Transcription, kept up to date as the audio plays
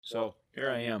So here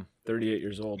I am, 38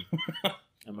 years old,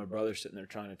 and my brother's sitting there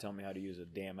trying to tell me how to use a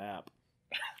damn app.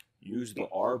 Use the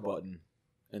R button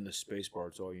and the space bar.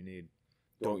 It's all you need.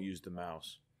 Don't use the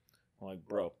mouse. I'm like,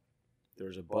 bro,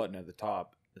 there's a button at the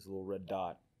top. This little red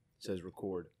dot. It says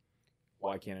record.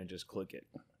 Why can't I just click it?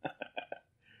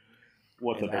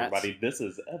 What's up, everybody? This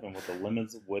is Evan with the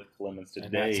Lemons with Clemmons. Today,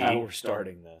 and that's how we're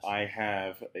starting this. I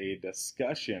have a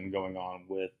discussion going on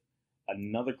with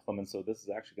another Clemmons. So this is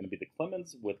actually going to be the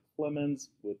Clemmons with Clemmons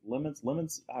with Lemons.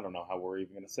 Lemons. I don't know how we're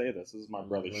even going to say this. This is my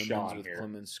brother Lemons Sean with here.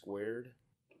 Clemmons squared.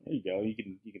 There you go. You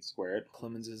can square it.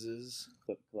 Clemmons is.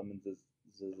 Clemmons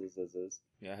is.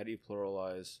 Yeah. How do you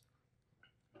pluralize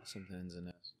something's in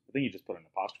it? I think you just put an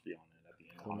apostrophe on it at the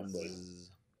end. Honestly.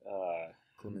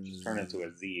 Clemmons. Just turn it into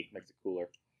a Z. Makes it cooler.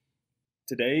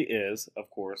 Today is, of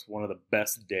course, one of the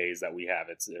best days that we have.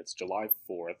 It's July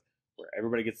 4th, where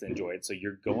everybody gets to enjoy it. So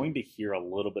you're going to hear a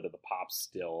little bit of the pop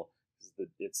still.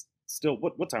 It's still,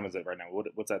 what time is it right now?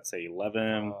 What's that say?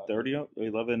 11:30?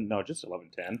 11? No, just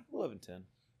 11:10. 11:10.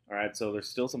 All right, so there's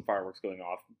still some fireworks going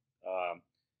off.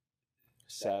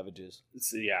 Savages.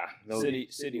 So yeah.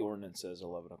 City ordinance says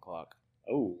 11 o'clock.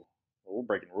 Oh, well, we're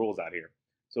breaking rules out here.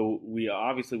 So we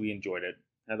enjoyed it.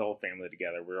 Had the whole family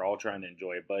together. We were all trying to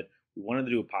enjoy it, but we wanted to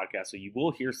do a podcast, so you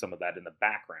will hear some of that in the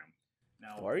background.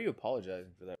 Now, why are you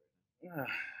apologizing for that? I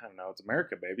don't know. It's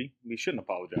America, baby. We shouldn't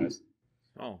apologize.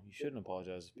 Oh, you shouldn't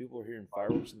apologize. If people are hearing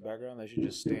fireworks in the background, they should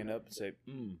just stand up and say,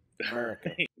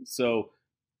 America. So,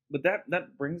 but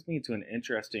that brings me to an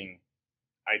interesting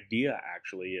idea,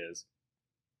 actually,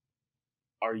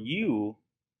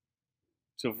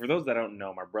 so for those that don't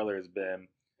know, my brother has been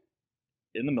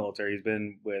in the military. He's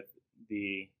been with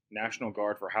the National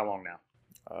Guard for how long now?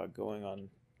 Going on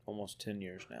almost 10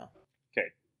 years now.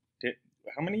 Okay.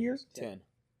 How many years? 10.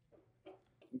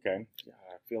 Okay.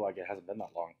 I feel like it hasn't been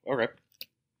that long. Okay.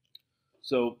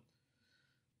 So,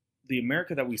 the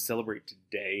America that we celebrate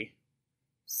today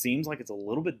seems like it's a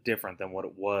little bit different than what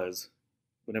it was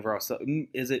whenever I was...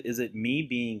 Is it me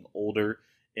being older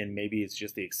and maybe it's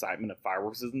just the excitement of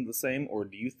fireworks isn't the same? Or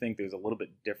do you think there's a little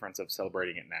bit difference of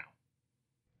celebrating it now?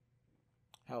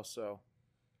 How so?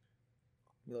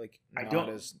 Like not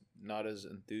as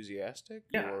enthusiastic?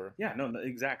 Yeah. Or? Yeah. No.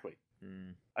 Exactly.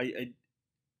 It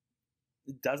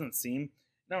doesn't seem.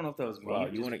 I don't know if that was me. Wow,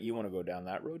 you want to go down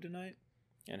that road tonight,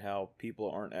 and how people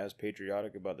aren't as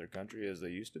patriotic about their country as they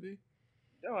used to be.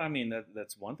 No, I mean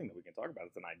that's one thing that we can talk about.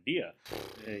 It's an idea,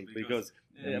 because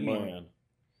man,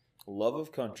 love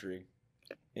of country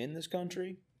in this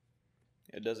country,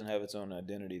 it doesn't have its own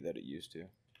identity that it used to.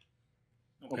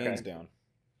 Okay. Hands down.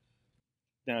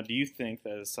 Now, do you think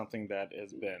that is something that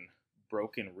has been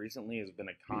broken recently? Has been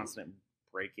a constant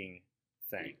breaking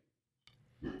thing?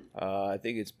 I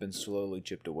think it's been slowly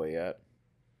chipped away at.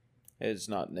 It's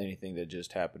not anything that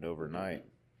just happened overnight.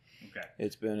 Okay.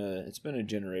 It's been a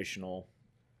generational,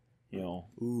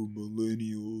 ooh,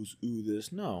 millennials, ooh,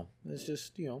 this. No, it's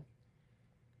just,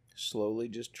 slowly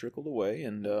just trickled away,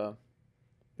 and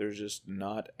there's just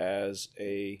not as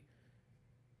a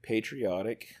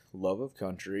patriotic love of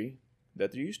country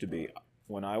that there used to be.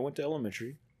 When I went to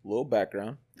elementary, little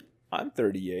background, I'm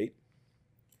 38,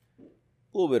 a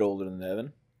little bit older than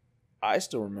Evan. I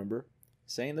still remember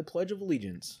saying the Pledge of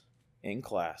Allegiance in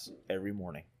class every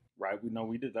morning. Right,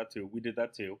 we did that too.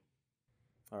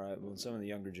 All right, well, some of the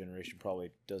younger generation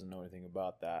probably doesn't know anything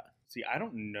about that. See, I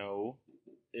don't know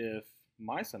if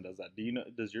my son does that. Do you know?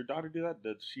 Does your daughter do that?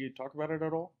 Does she talk about it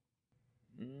at all?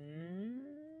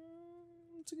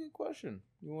 That's a good question.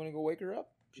 You want to go wake her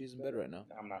up? She's in bed right now.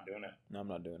 I'm not doing it. No, I'm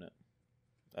not doing it.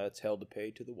 That's hell to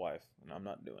pay to the wife, and I'm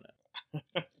not doing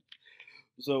it.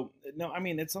 So, no, I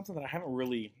mean, it's something that I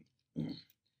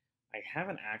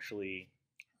haven't actually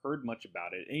heard much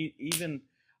about it. Even,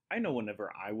 I know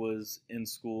whenever I was in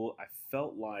school, I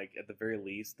felt like, at the very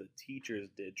least, the teachers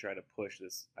did try to push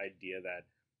this idea that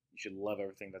you should love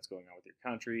everything that's going on with your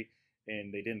country,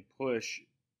 and they didn't push.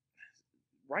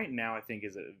 Right now, I think,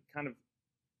 is a kind of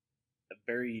a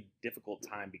very difficult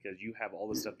time because you have all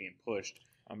this stuff being pushed.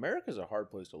 America's a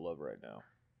hard place to love right now.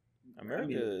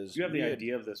 You have the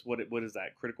idea of this. What is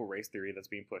that critical race theory that's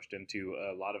being pushed into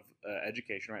a lot of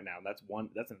education right now? That's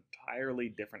an entirely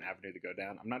different avenue to go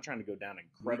down. I'm not trying to go down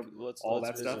let's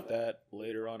that stuff. Visit that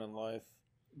later on in life,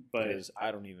 because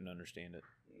I don't even understand it.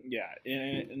 Yeah,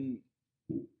 and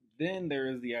then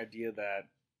there is the idea that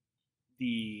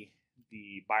the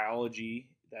biology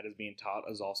that is being taught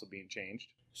is also being changed.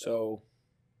 So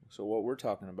what we're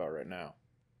talking about right now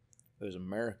is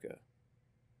America.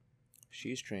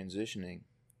 She's transitioning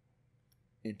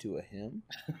into a him?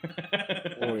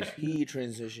 Or is he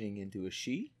transitioning into a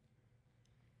she?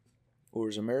 Or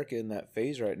is America in that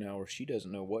phase right now where she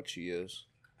doesn't know what she is?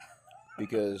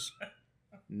 Because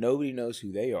nobody knows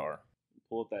who they are.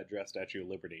 Pull up that dress Statue of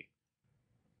Liberty.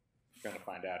 I'm trying to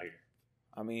find out here.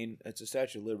 I mean, it's a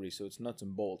Statue of Liberty, so it's nuts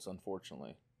and bolts,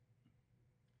 unfortunately.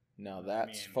 Now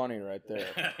that's funny right there.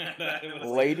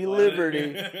 Lady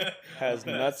Liberty has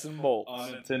nuts and bolts.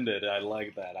 Unintended. I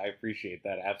like that. I appreciate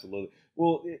that. Absolutely.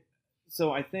 Well,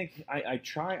 so I think I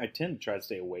tend to try to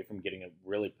stay away from getting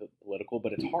really political,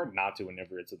 but it's hard not to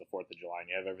whenever it's at the 4th of July and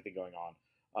you have everything going on.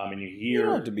 And you hear... You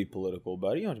don't have to be political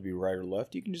about it. You don't have to be right or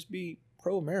left. You can just be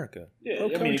pro-America. Yeah,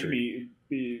 pro-country. I mean, it could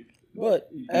be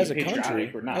but as a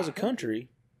country,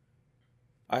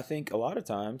 I think a lot of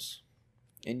times,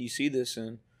 and you see this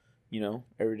in,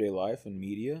 everyday life and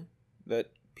media,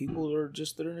 that people are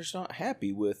just, they're just not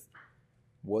happy with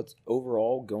what's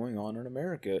overall going on in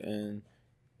America. And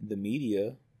the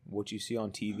media, what you see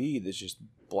on TV that's just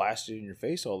blasted in your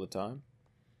face all the time,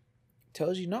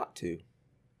 tells you not to.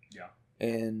 Yeah.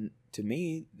 And to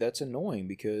me, that's annoying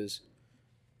because,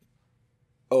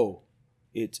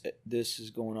 this is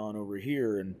going on over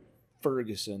here in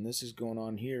Ferguson, this is going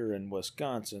on here in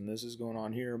Wisconsin, this is going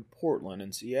on here in Portland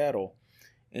and Seattle.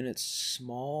 And it's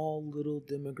small little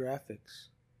demographics.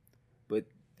 But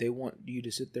they want you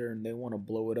to sit there and they want to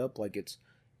blow it up like it's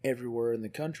everywhere in the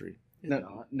country.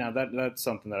 Now that's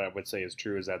something that I would say is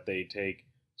true, is that they take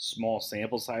small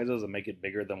sample sizes and make it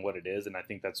bigger than what it is. And I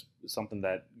think that's something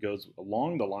that goes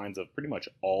along the lines of pretty much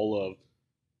all of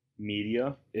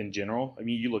media in general. I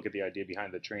mean, you look at the idea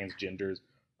behind the transgenders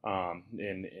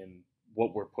and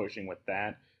what we're pushing with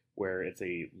that, where it's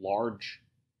a large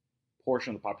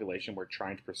portion of the population we're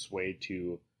trying to persuade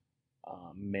to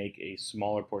make a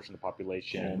smaller portion of the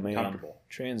population comfortable.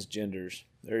 Transgenders.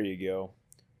 There you go.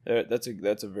 That's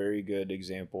a very good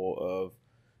example of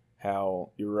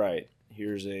how you're right.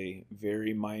 Here's a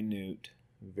very minute,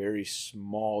 very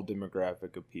small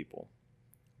demographic of people,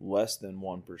 less than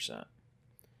 1%.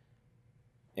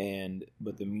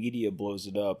 But the media blows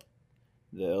it up.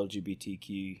 The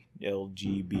LGBTQ.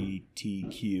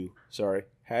 Sorry,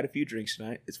 had a few drinks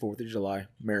tonight. It's 4th of July,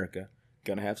 America.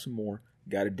 Gonna have some more.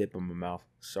 Got a dip in my mouth.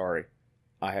 Sorry,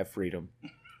 I have freedom.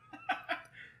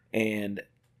 And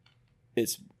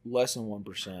it's less than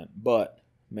 1%. But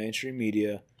mainstream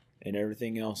media and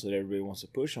everything else that everybody wants to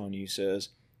push on you says,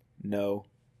 no,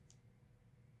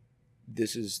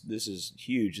 this is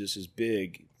huge. This is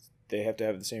big. They have to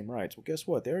have the same rights. Well, guess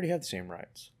what? They already have the same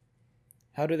rights.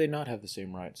 How do they not have the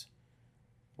same rights?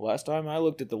 Last time I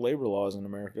looked at the labor laws in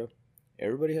America,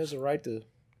 everybody has a right to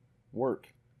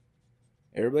work.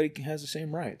 Everybody has the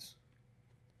same rights.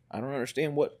 I don't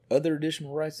understand what other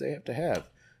additional rights they have to have.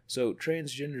 So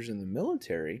transgenders in the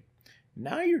military,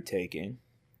 now you're taking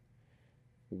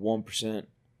 1%,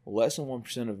 less than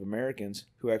 1% of Americans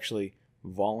who actually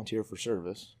volunteer for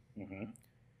service. Mm-hmm.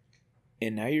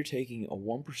 And now you're taking a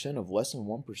 1% of less than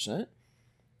 1%.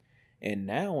 And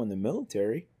now in the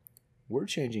military, we're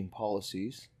changing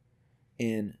policies,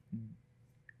 and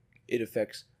it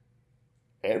affects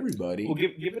everybody. Well,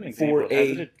 give an example. Has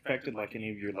it affected like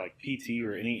any of your like PT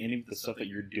or any of the stuff that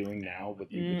you're doing now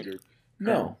with your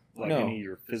any of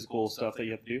your physical stuff that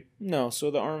you have to do? No. So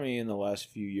the Army in the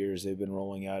last few years, they've been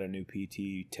rolling out a new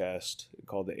PT test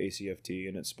called the ACFT,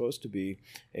 and it's supposed to be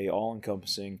a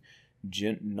all-encompassing,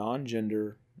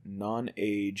 non-gender,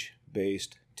 non-age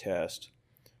based test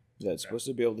that's supposed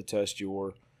to be able to test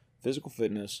your physical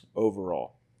fitness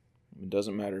overall. It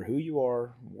doesn't matter who you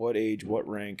are, what age, what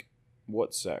rank,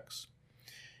 what sex.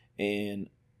 And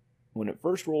when it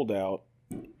first rolled out,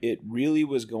 it really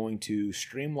was going to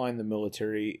streamline the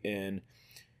military, and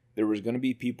there was going to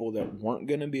be people that weren't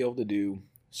going to be able to do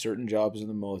certain jobs in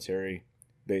the military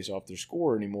based off their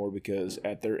score anymore, because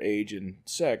at their age and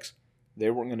sex, they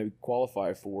weren't going to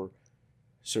qualify for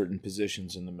certain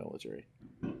positions in the military.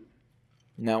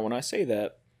 Now, when I say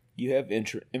that, you have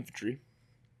infantry,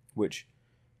 which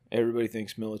everybody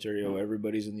thinks military,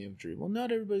 everybody's in the infantry. Well,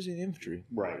 not everybody's in the infantry.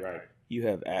 Right. You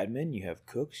have admin, you have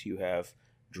cooks, you have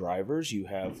drivers, you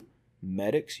have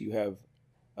medics, you have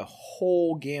a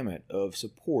whole gamut of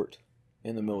support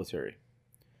in the military.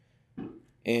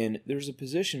 And there's a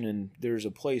position and there's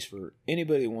a place for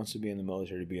anybody that wants to be in the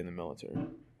military to be in the military.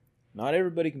 Not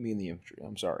everybody can be in the infantry.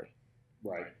 I'm sorry.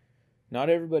 Right. Not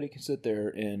everybody can sit there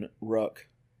and ruck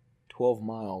 12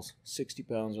 miles, 60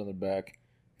 pounds on their back,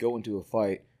 go into a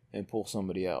fight, and pull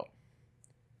somebody out.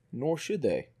 Nor should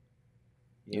they.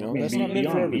 That's not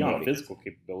meant for everybody. Beyond physical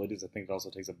capabilities, I think it also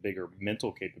takes a bigger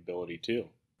mental capability too.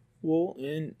 Well,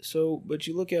 but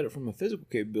you look at it from a physical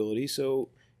capability. So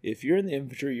if you're in the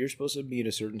infantry, you're supposed to meet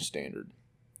a certain standard.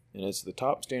 And it's the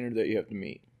top standard that you have to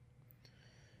meet.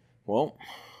 Well,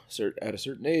 at a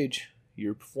certain age,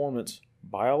 your performance,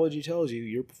 biology tells you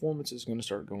your performance is going to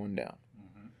start going down.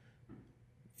 Mm-hmm.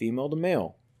 Female to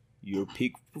male, your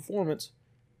peak performance,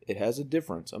 it has a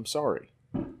difference. I'm sorry.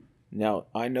 Now,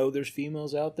 I know there's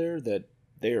females out there that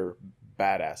they're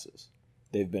badasses.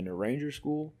 They've been to ranger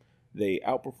school. They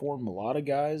outperform a lot of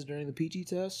guys during the PT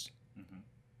tests. Mm-hmm.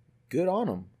 Good on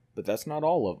them, but that's not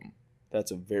all of them.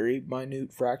 That's a very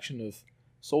minute fraction of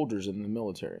soldiers in the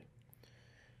military.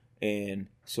 And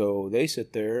so they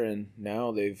sit there, and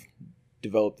now they've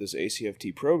developed this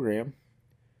ACFT program.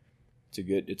 It's a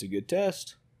good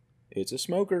test. It's a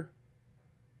smoker.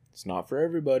 It's not for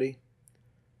everybody.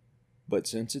 But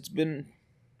since it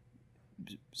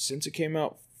came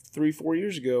out 3-4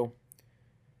 years ago,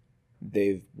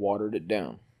 they've watered it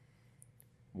down.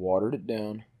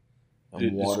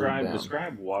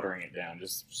 Describe watering it down,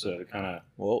 just so to kind of...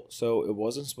 Well, so it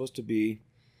wasn't supposed to be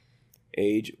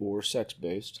age or sex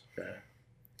based. Okay.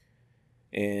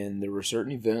 And there were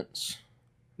certain events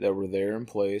that were there in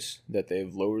place that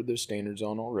they've lowered their standards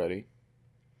on already.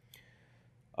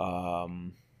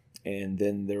 And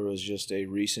then there was just a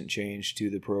recent change to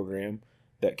the program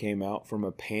that came out from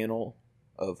a panel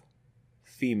of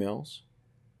females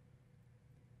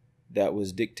that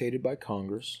was dictated by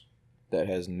Congress that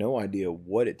has no idea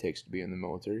what it takes to be in the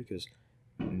military because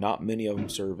not many of them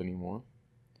serve anymore.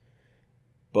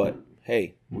 But,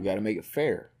 hey, we got to make it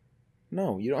fair.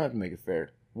 No, you don't have to make it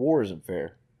fair. War isn't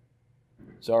fair.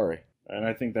 Sorry. And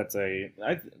I think that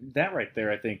right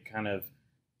there, I think, kind of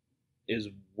is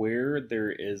where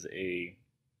there is a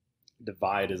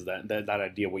divide, is that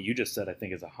idea. What you just said, I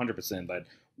think, is 100% that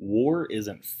war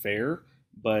isn't fair,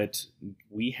 but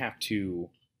we have to...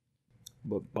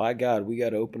 But by God, we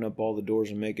got to open up all the doors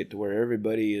and make it to where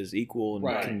everybody is equal and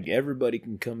right. Everybody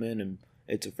can come in and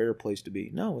it's a fair place to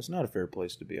be. No, it's not a fair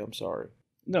place to be. I'm sorry.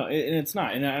 No, and it's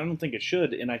not. And I don't think it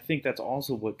should. And I think that's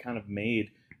also what kind of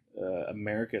made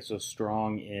America so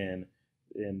strong in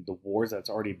the wars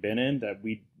that's already been in, that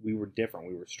we were different.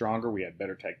 We were stronger. We had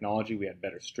better technology. We had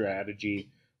better strategy.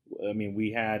 I mean,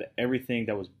 we had everything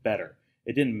that was better.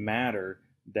 It didn't matter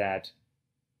that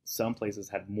some places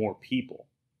had more people.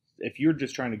 If you're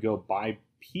just trying to go by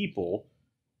people,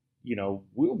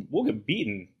 we'll get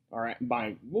beaten.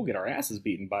 We'll get our asses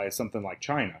beaten by something like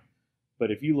China. But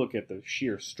if you look at the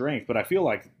sheer strength, but I feel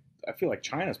like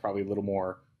China's probably a little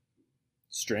more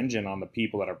stringent on the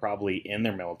people that are probably in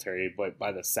their military, but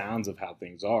by the sounds of how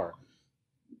things are.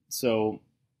 So,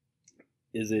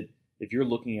 if you're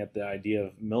looking at the idea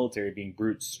of military being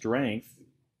brute strength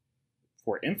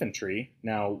for infantry,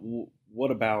 now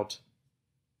what about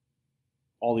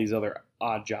all these other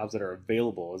odd jobs that are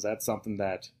available? Is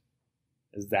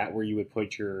that where you would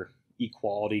put your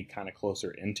equality kind of closer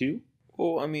into?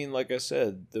 Well, I mean, like I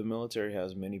said, the military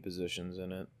has many positions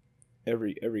in it.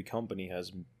 Every company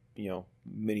has,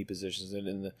 many positions in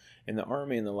it. And the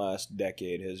Army in the last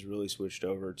decade has really switched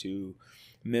over to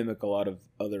mimic a lot of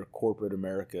other corporate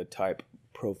America type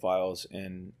profiles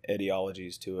and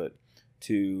ideologies to it,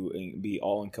 to be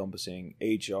all-encompassing.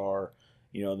 HR,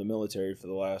 the military for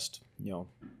the last,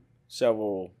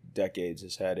 several decades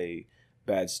has had a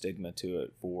bad stigma to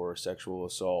it for sexual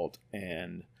assault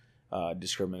and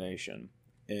discrimination.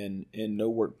 And in no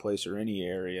workplace or any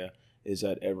area is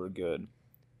that ever good.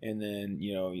 And then,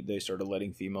 they started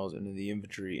letting females into the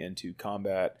infantry and to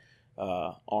combat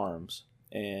arms.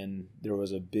 And there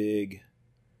was a big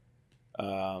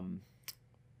kind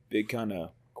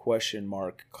of question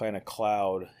mark, kind of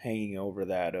cloud hanging over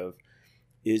that of,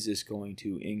 is this going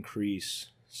to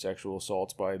increase sexual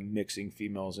assaults by mixing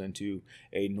females into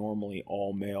a normally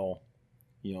all-male,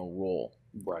 role?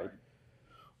 Right.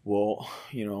 Well,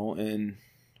 and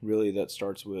really that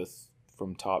starts with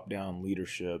from top-down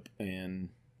leadership, and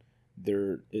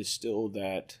there is still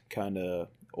that kind of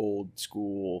old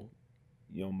school,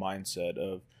 mindset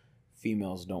of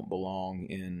females don't belong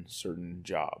in certain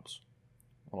jobs.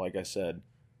 Like I said,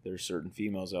 there's certain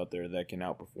females out there that can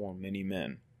outperform many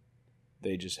men.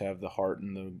 They just have the heart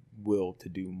and the will to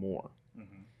do more.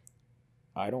 Mm-hmm.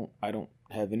 I don't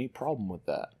have any problem with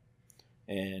that.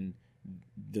 And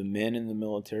the men in the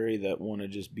military that want to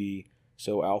just be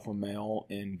so alpha male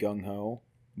and gung-ho,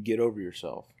 get over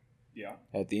yourself. Yeah.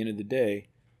 At the end of the day,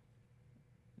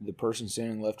 the person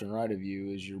standing left and right of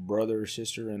you is your brother or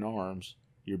sister in arms.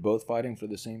 You're both fighting for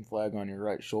the same flag on your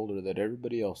right shoulder that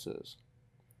everybody else is.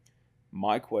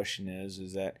 My question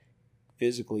is that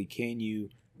physically, can you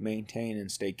maintain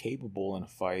and stay capable in a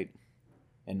fight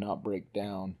and not break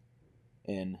down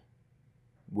and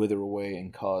wither away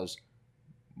and cause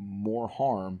more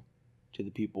harm to the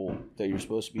people that you're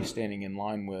supposed to be standing in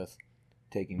line with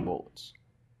taking bullets?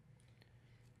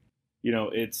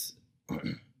 It's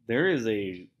there is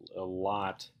a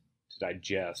lot to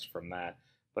digest from that.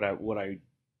 But what I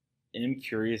am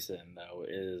curious in though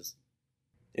is,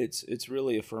 It's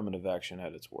really affirmative action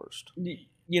at its worst.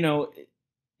 you know,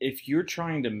 if you're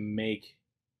trying to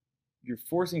you're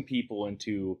forcing people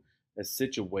into a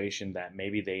situation that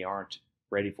maybe they aren't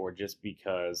ready for just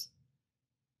because,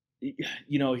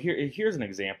 here's an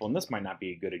example, and this might not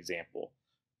be a good example,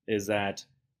 is that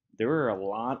there are a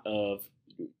lot of,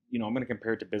 I'm going to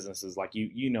compare it to businesses like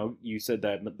you said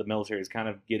that the military is kind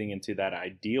of getting into that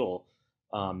ideal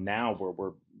now where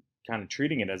we're kind of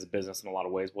treating it as a business in a lot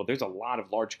of ways. Well, there's a lot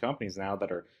of large companies now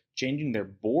that are changing their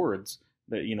boards,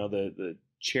 that the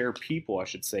chair people, I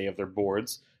should say, of their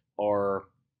boards are,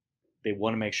 they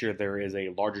want to make sure there is a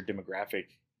larger demographic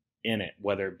in it,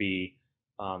 whether it be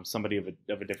somebody of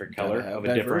a different color, of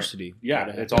a diversity.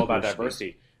 different, yeah, it's all about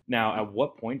diversity. Now, at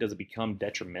what point does it become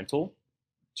detrimental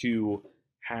to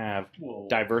have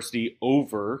diversity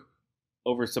over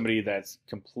somebody that's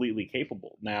completely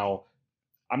capable? Now,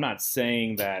 I'm not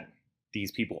saying that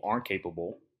these people aren't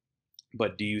capable,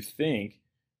 but do you think,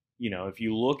 if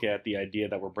you look at the idea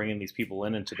that we're bringing these people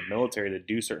into the military to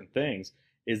do certain things,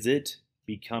 is it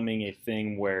becoming a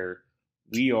thing where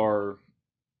we are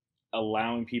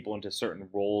allowing people into certain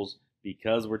roles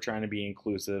because we're trying to be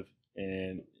inclusive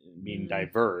and being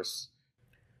diverse?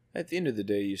 At the end of the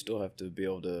day, you still have to be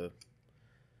able to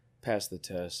pass the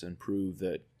test and prove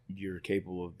that you're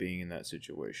capable of being in that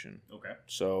situation. Okay.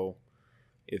 So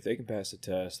if they can pass the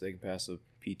test, they can pass the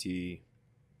PT,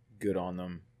 good on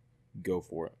them, go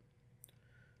for it.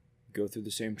 Go through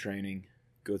the same training,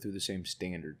 go through the same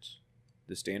standards.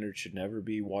 The standards should never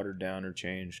be watered down or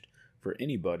changed for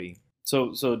anybody.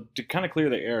 So to kind of clear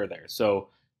the air there, so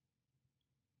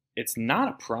it's not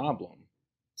a problem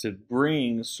to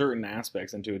bring certain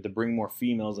aspects into it, to bring more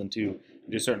females into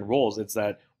certain roles. It's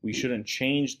that we shouldn't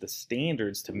change the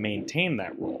standards to maintain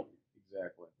that role.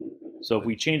 Exactly. So if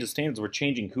we change the standards, we're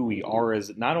changing who we are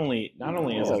as not only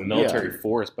as a military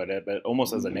force, but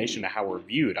almost as a nation, to how we're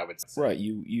viewed, I would say. Right.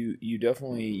 You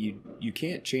definitely you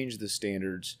can't change the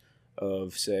standards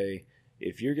of, say,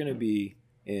 if you're going to be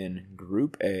in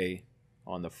Group A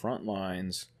on the front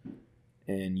lines,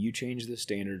 and you change the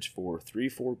standards for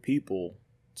 3-4 people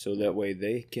so that way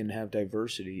they can have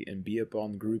diversity and be up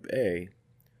on Group A.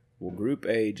 Well, Group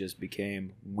A just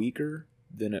became weaker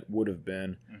than it would have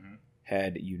been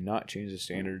had you not changed the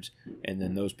standards, and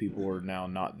then those people are now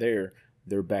not there.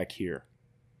 They're back here.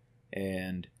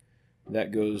 And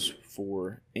that goes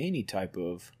for any type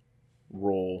of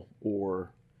role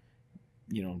or,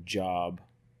 job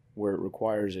where it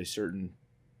requires a certain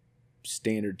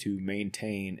standard to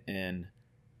maintain and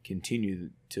continue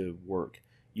to work.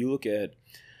 You look at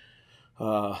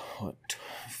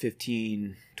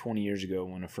 15, 20 years ago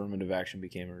when affirmative action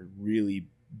became a really,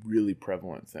 really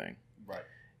prevalent thing. Right.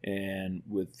 And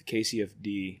with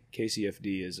KCFD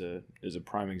is a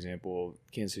prime example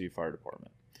of Kansas City Fire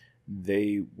Department.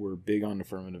 They were big on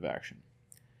affirmative action,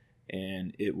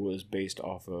 and it was based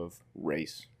off of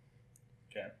race.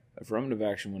 Okay. Affirmative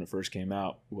action, when it first came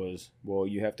out, was, well,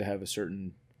 you have to have a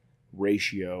certain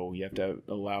ratio, you have to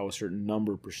allow a certain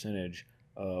number percentage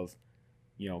of,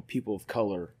 people of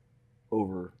color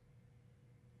over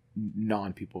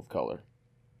non-people of color.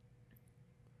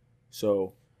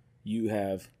 So you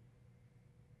have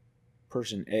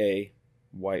person A,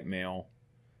 white male,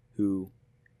 who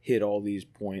hit all these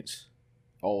points,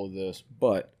 all of this,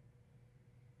 but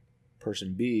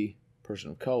person B,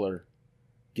 person of color,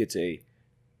 gets a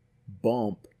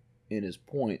bump in his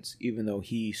points even though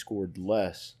he scored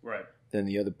less than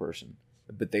the other person.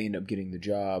 But they end up getting the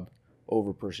job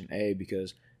over person A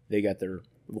because they got their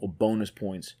little bonus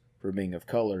points for being of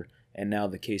color, and now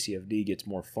the KCFD gets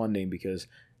more funding because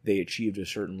they achieved a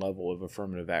certain level of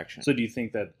affirmative action. So do you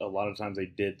think that a lot of times they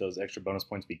did those extra bonus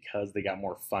points because they got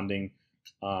more funding,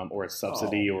 or a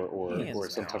subsidy, or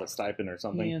some type of stipend or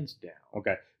something? Hands down.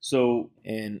 Okay. So,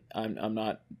 and I'm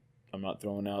not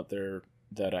throwing out there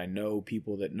that I know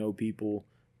people that know people,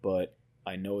 but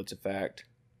I know it's a fact.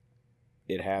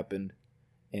 It happened,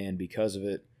 and because of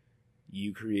it,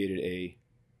 you created a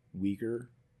weaker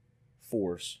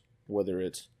force, whether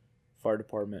it's fire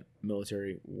department,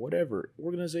 military, whatever,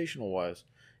 organizational wise.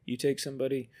 You take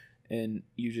somebody and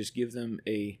you just give them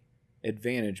a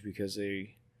advantage because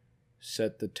they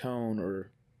set the tone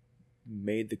or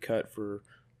made the cut for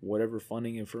whatever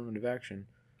funding affirmative action.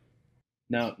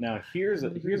 Now here's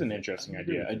an interesting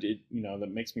idea.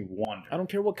 That makes me wonder. I don't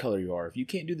care what color you are. If you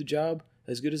can't do the job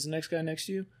as good as the next guy next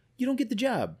to you, you don't get the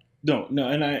job. No,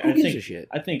 and Who gives a shit?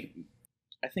 I think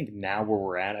now where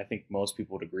we're at, I think most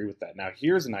people would agree with that. Now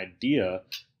here's an idea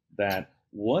that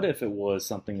What if it was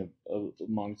something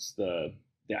amongst the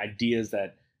ideas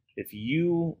that if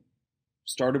you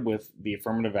started with the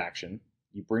affirmative action,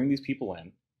 you bring these people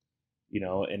in,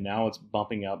 and now it's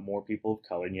bumping up more people of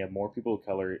color, and you have more people of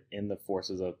color in the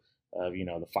forces of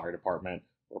the fire department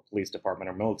or police department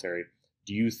or military.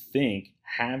 Do you think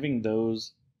having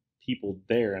those people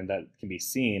there and that can be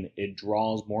seen, it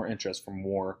draws more interest from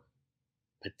more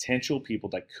potential people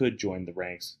that could join the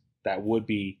ranks that would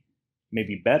be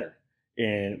maybe better,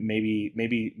 and maybe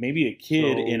a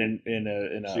kid So,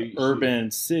 in so, a you, so urban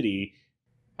city.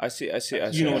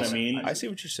 You know what I mean? I see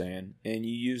what you're saying, and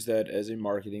you use that as a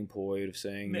marketing ploy of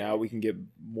saying now we can get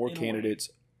more In a candidates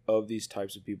of these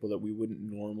types of people that we wouldn't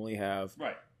normally have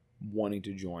Right. wanting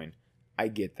to join. I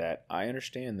get that. I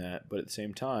understand that, but at the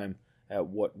same time, at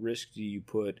what risk do you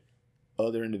put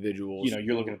other individuals?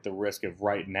 You're looking at the risk of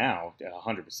right now,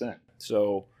 100%.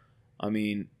 So, I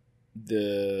mean,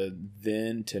 the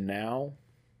then to now,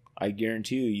 I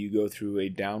guarantee you go through a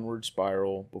downward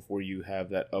spiral before you have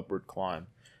that upward climb.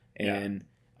 And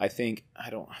I think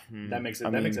That makes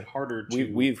it harder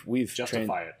to we've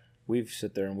justify it. We've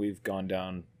sit there and we've gone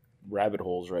down rabbit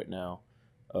holes right now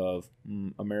of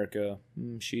America.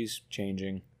 She's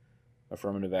changing,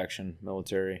 affirmative action,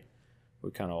 military.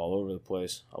 We're kind of all over the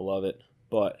place. I love it,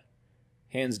 but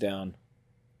hands down,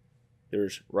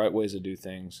 there's right ways to do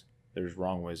things. There's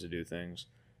wrong ways to do things,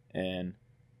 and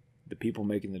the people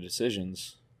making the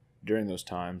decisions during those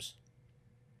times,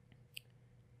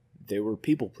 they were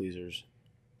people pleasers.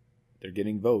 They're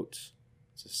getting votes.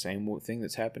 It's the same thing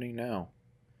that's happening now.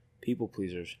 People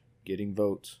pleasers getting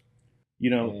votes.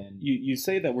 You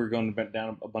say that we're going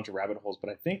down a bunch of rabbit holes, but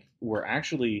I think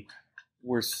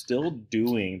we're still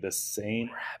doing the same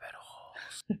rabbit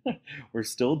holes. We're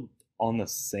still on the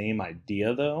same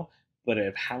idea though, but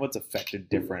of how it's affected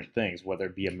different things, whether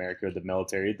it be America, the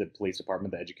military, the police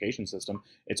department, the education system.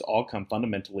 It's all come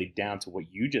fundamentally down to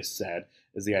what you just said,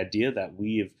 is the idea that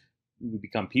we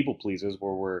become people pleasers,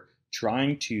 where we're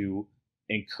trying to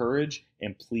encourage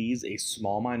and please a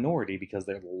small minority because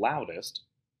they're the loudest,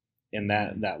 and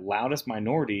that loudest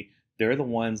minority, they're the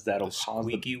ones that'll cause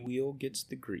the squeaky wheel gets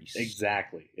the grease.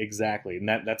 Exactly, and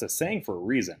that's a saying for a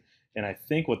reason. And I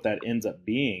think what that ends up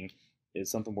being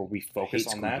is something where we focus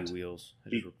on that. Wheels. I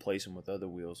just replace them with other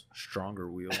wheels, stronger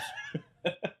wheels.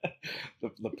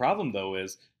 The problem though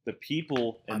is the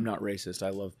people. I'm not racist. I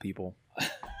love people,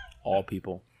 all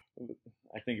people.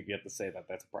 I think if you have to say that,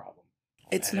 that's a problem.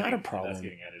 It's not a problem. That's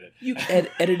getting edited. You can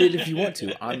edit it if you want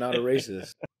to. I'm not a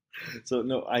racist. So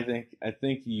no, I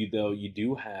think you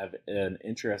do have an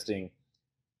interesting.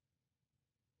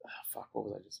 Fuck, what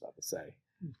was I just about to say?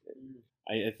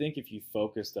 I think if you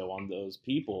focus though on those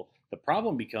people, the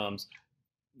problem becomes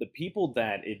the people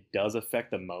that it does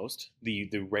affect the most, the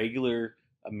regular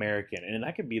American, and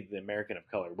that could be the American of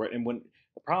color. And when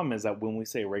the problem is that when we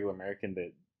say regular American,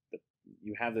 that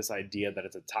you have this idea that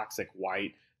it's a toxic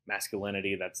white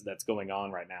masculinity that's going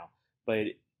on right now. But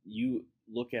you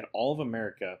look at all of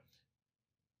America,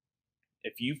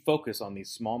 if you focus on these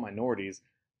small minorities,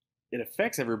 it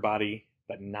affects everybody,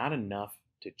 but not enough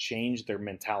to change their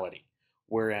mentality.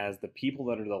 Whereas the people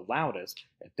that are the loudest,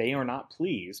 if they are not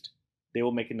pleased, they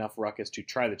will make enough ruckus to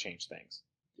try to change things.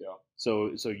 Yeah.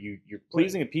 So you're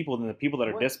pleasing the people, and the people that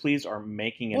are displeased are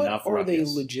making enough ruckus. What are they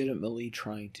legitimately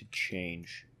trying to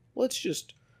change? Let's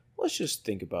just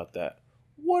think about that.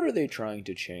 What are they trying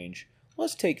to change?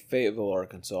 Let's take Fayetteville,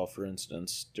 Arkansas, for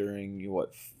instance, during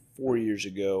 4 years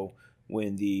ago,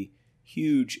 when the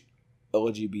huge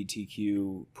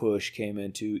LGBTQ push came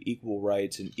into equal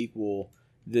rights and equal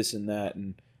this and that,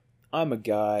 and I'm a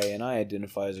guy and I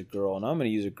identify as a girl and I'm going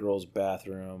to use a girl's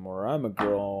bathroom, or I'm a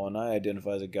girl and I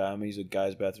identify as a guy, I'm going to use a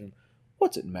guy's bathroom.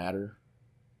 What's it matter?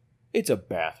 It's a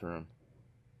bathroom.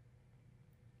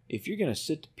 If you're going to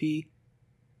sit to pee,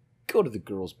 go to the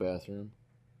girl's bathroom.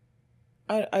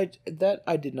 I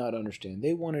did not understand.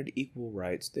 They wanted equal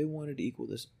rights. They wanted equal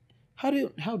this.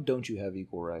 How don't you have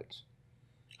equal rights?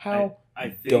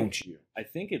 Don't you? I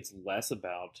think it's less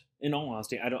about, in all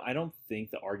honesty, I don't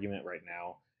think the argument right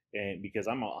now, and because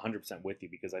I'm 100% with you,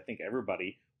 because I think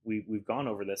everybody, we've gone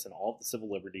over this in all the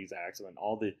Civil Liberties Acts and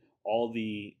all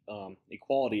the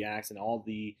Equality Acts and all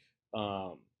the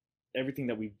everything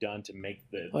that we've done to make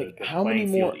the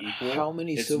playing field equal. How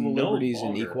many Civil Liberties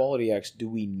and Equality Acts do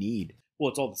we need? Well,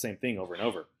 it's all the same thing over and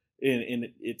over, and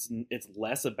it's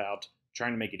less about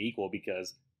trying to make it equal,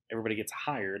 because everybody gets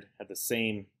hired at the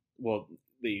same. Well,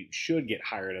 they should get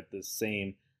hired at the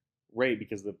same rate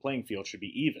because the playing field should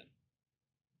be even.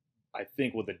 I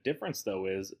think what the difference though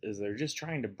is they're just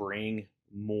trying to bring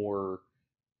more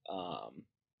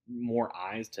more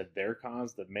eyes to their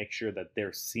cause to make sure that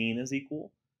they're seen as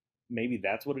equal. Maybe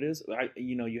that's what it is.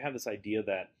 You have this idea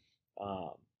that,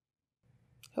 um,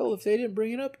 Hell, if they didn't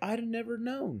bring it up, I'd have never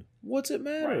known. What's it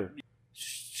matter? Right.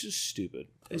 It's just stupid.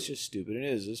 It's just stupid. It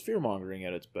is. It's fear mongering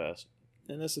at its best.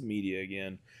 And that's the media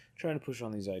again, trying to push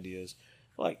on these ideas.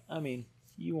 Like, I mean,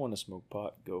 you want to smoke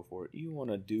pot, go for it. You want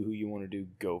to do who you want to do,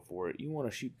 go for it. You want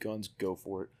to shoot guns, go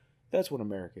for it. That's what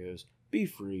America is. Be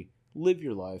free. Live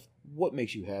your life. What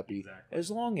makes you happy? Exactly.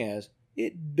 As long as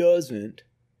it doesn't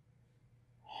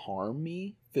harm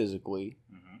me physically,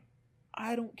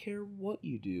 I don't care what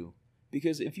you do.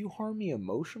 Because if you harm me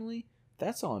emotionally,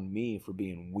 that's on me for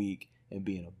being weak and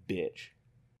being a bitch.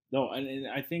 No, and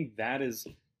I think that is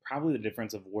probably the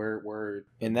difference of where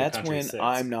And the that's country when sits.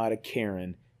 I'm not a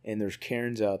Karen, and there's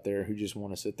Karens out there who just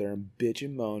want to sit there and bitch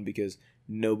and moan because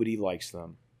nobody likes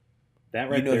them. That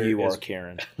right You know there you is, are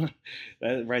Karen.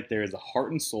 that right there is the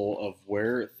heart and soul of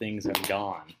where things have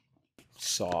gone.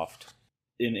 Soft.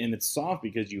 And it's soft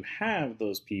because you have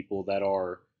those people that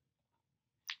are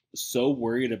so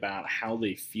worried about how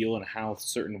they feel and how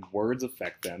certain words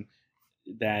affect them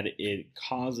that it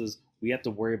causes, we have to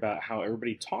worry about how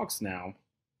everybody talks now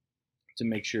to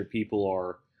make sure people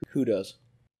are. Who does?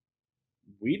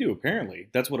 We do, apparently.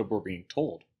 That's what we're being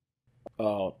told.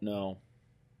 Oh, no.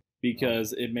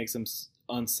 Because it makes them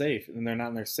unsafe and they're not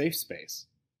in their safe space.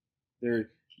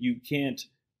 You can't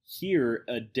hear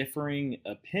a differing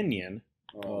opinion,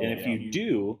 and if you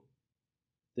do,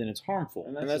 then it's harmful.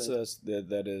 And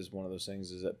that is one of those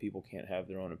things, is that people can't have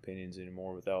their own opinions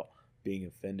anymore without being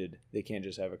offended. They can't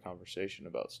just have a conversation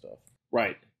about stuff.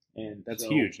 Right. And that's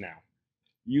huge now.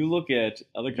 You look at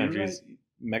other countries, right.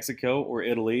 Mexico or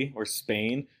Italy or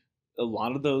Spain, a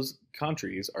lot of those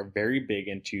countries are very big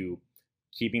into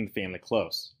keeping the family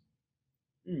close.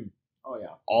 Oh, yeah.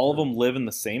 All of them live in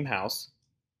the same house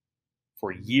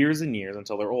for years and years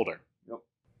until they're older. Yep.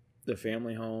 The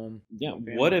family home. Yeah.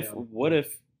 What if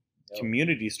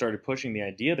communities started pushing the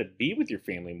idea to be with your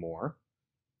family more?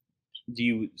 Do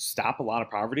you stop a lot of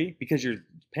poverty? Because you're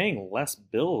paying less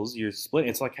bills. You're splitting.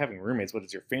 It's like having roommates, but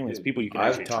it's your family. It's people you can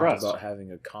actually trust. I've talked about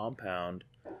having a compound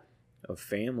of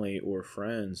family or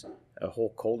friends, a whole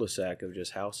cul-de-sac of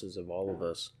just houses of all of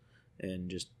us, and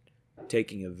just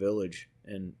taking a village,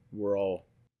 and we're all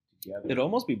together. It'd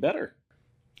almost be better.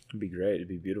 It'd be great. It'd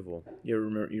be beautiful. You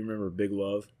remember Big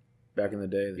Love back in the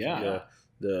day? Yeah.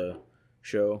 The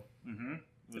show. Mm-hmm.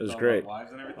 It was great.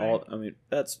 Wives and everything.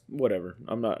 That's whatever.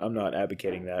 I'm not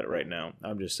advocating that right now.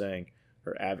 I'm just saying,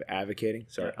 or advocating.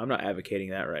 Sorry, I'm not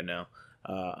advocating that right now.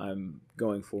 I'm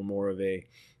going for more of a,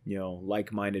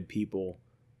 like-minded people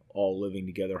all living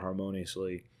together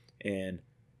harmoniously and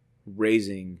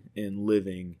raising and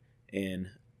living and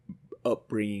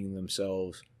upbringing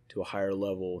themselves to a higher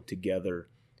level together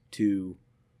to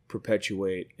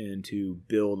perpetuate and to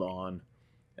build on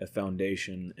a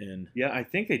foundation. And yeah, I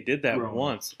think they did that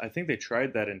once. I think they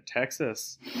tried that in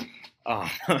Texas. I'm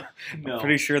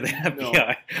pretty sure the FBI. No.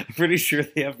 I'm pretty sure the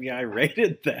FBI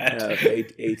raided that.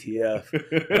 ATF.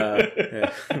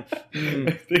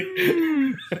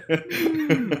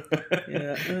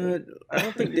 I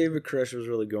don't think David Koresh was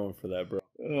really going for that, bro.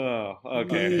 Oh,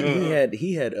 okay.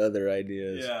 He had other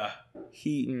ideas. Yeah.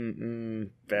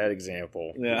 Bad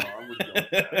example. Yeah.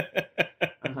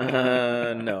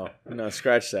 No,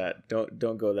 scratch that.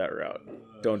 Don't go that route.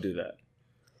 Don't do that.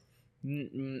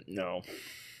 No.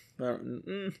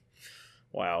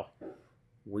 Wow.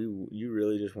 You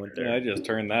really just went there. Yeah, I just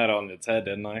turned that on its head,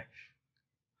 didn't I?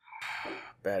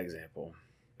 Bad example.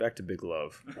 Back to Big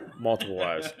Love. Multiple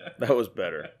wives. That was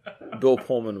better. Bill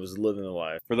Pullman was living the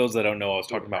life. For those that don't know, I was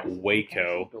talking about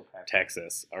Waco,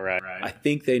 Texas. All right. I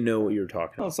think they know what you're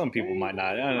talking about. Well, some people might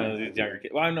not. I don't know. These younger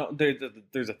kids. Well, I know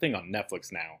there's a thing on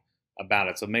Netflix now about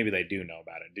it, so maybe they do know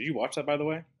about it. Did you watch that, by the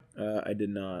way? I did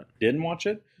not. Didn't watch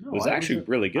it? No, it was actually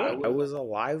really good. I was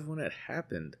alive when it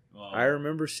happened. Oh. I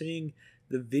remember seeing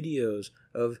the videos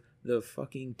of the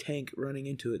fucking tank running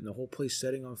into it and the whole place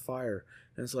setting on fire.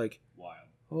 And it's like, wild.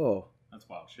 Oh. That's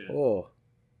wild shit. Oh.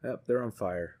 Yep, they're on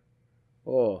fire.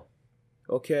 Oh.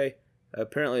 Okay.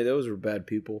 Apparently those were bad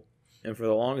people. And for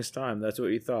the longest time, that's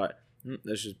what you thought.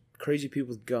 That's just crazy people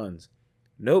with guns.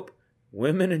 Nope.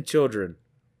 Women and children.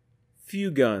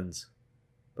 Few guns.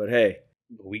 But hey.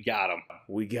 We got them.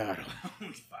 We got them. We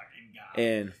fucking got them.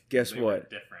 And guess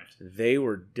what? They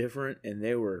were different, and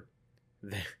they were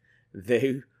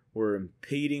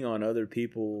impeding on other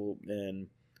people, and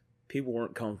people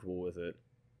weren't comfortable with it.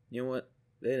 You know what?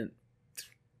 They didn't.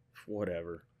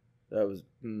 Whatever. That was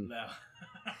no.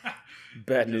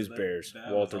 Bad News Bears.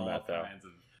 Walter Matthau.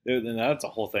 And that's a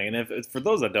whole thing. And if for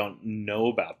those that don't know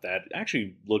about that,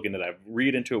 actually look into that,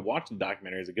 read into it, watch the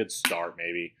documentary is a good start.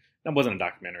 Maybe that wasn't a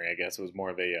documentary. I guess it was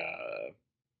more of a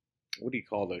what do you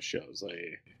call those shows?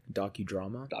 A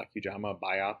Docudrama.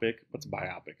 Biopic. What's a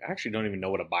biopic? I actually don't even know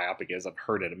what a biopic is. I've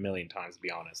heard it a million times, to be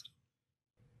honest.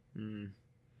 I don't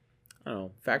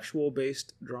know. Factual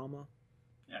based drama.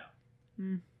 Yeah.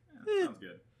 Sounds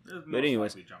good. But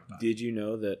anyways, did you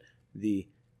know that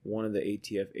one of the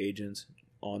ATF agents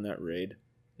on that raid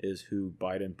is who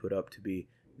Biden put up to be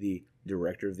the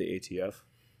director of the ATF?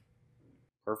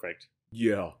 Perfect.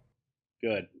 Yeah.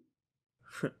 Good.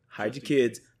 Hide your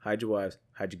kids, hide your wives,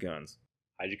 hide your guns.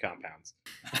 Hide your compounds.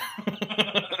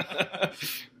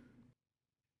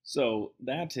 So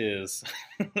that is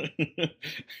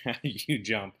how you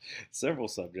jump several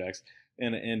subjects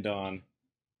and end on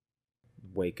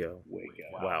Waco.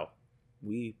 Wow.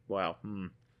 I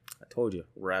told you,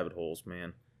 rabbit holes,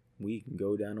 man. We can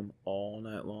go down them all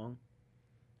night long.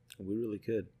 We really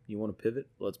could. You want to pivot?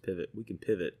 Let's pivot. We can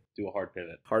pivot. Do a hard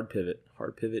pivot. Hard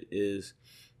pivot is,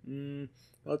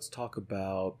 let's talk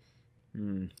about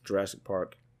Jurassic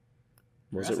Park.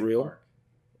 Was it real?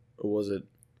 Or was it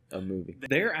a movie?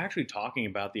 They're actually talking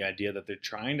about the idea that they're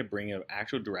trying to bring an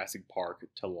actual Jurassic Park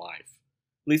to life.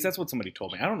 At least that's what somebody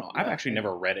told me. I don't know. I've actually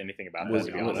never read anything about that,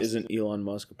 to be honest. Isn't Elon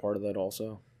Musk a part of that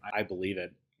also? I believe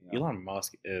it. Yeah. Elon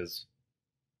Musk is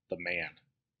the man.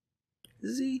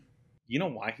 Is he? You know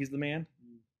why he's the man?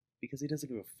 Because he doesn't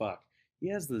give a fuck. He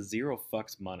has the zero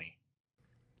fucks money.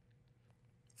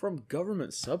 From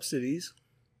government subsidies.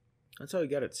 That's how he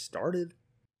got it started.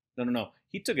 No.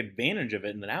 He took advantage of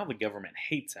it, and now the government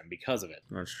hates him because of it.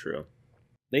 That's true.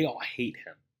 They all hate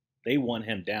him. They want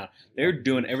him down. They're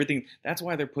doing everything. That's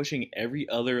why they're pushing every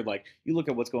other, like, you look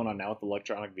at what's going on now with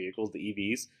electronic vehicles, the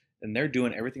EVs, and they're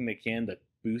doing everything they can to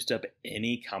boost up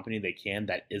any company they can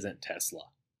that isn't Tesla.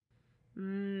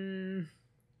 The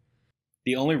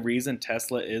only reason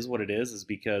Tesla is what it is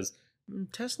because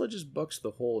Tesla just bucks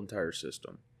the whole entire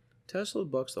system. Tesla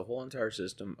bucks the whole entire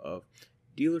system of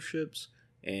dealerships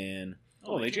and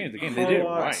they changed the game. They did it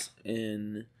right.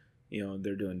 And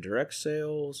they're doing direct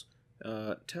sales.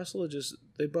 Tesla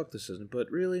they buck the system.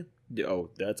 But really,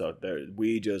 that's out there.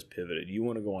 We just pivoted. You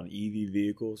want to go on EV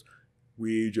vehicles?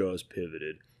 We just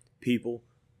pivoted. People,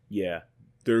 yeah,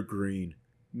 they're green.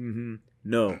 No,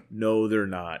 they're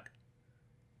not.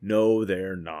 No,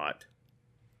 they're not.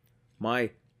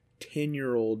 My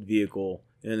 10-year-old vehicle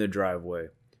in the driveway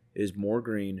is more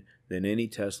green than any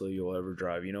Tesla you'll ever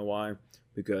drive. You know why?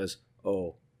 Because,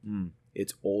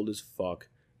 it's old as fuck.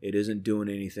 It isn't doing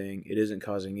anything. It isn't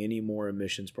causing any more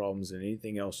emissions problems than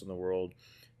anything else in the world.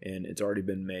 And it's already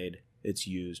been made. It's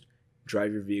used.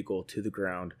 Drive your vehicle to the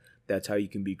ground. That's how you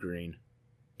can be green.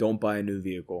 Don't buy a new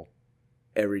vehicle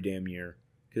every damn year.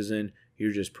 Because then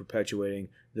you're just perpetuating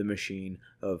the machine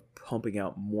of pumping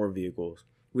out more vehicles.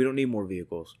 We don't need more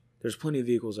vehicles. There's plenty of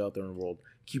vehicles out there in the world.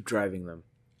 Keep driving them.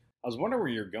 I was wondering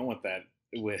where you're going with that.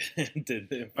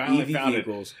 Finally found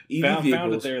vehicles. Found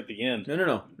it there at the end.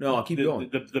 No. I'll keep going.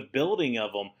 The building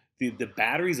of them, the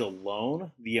batteries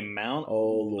alone, the amount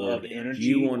of energy.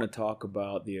 You want to talk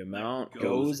about the amount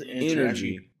goes into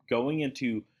energy going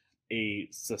into a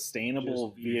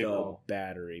sustainable vehicle. The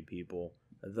battery, people.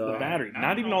 The battery.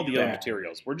 Not even all the other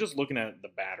materials. We're just looking at the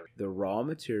battery. The raw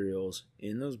materials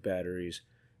in those batteries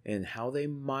and how they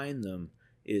mine them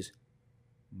is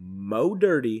more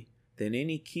dirty than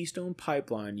any Keystone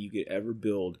pipeline you could ever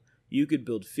build. You could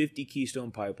build 50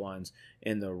 Keystone pipelines,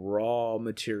 and the raw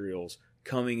materials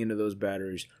coming into those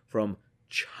batteries from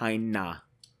China.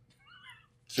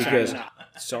 Because,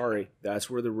 sorry, that's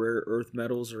where the rare earth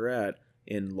metals are at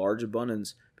in large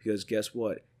abundance. Because guess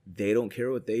what? They don't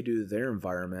care what they do to their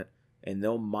environment, and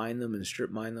they'll mine them and strip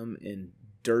mine them and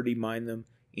dirty mine them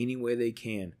any way they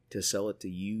can to sell it to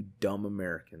you dumb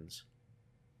Americans.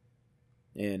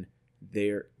 And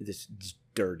it's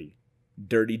dirty.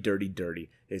 Dirty.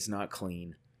 It's not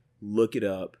clean. Look it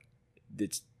up.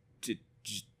 It's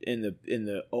just in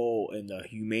the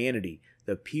humanity,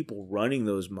 the people running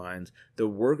those mines, the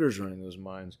workers running those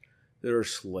mines, they're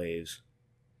slaves.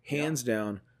 Hands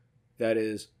down, that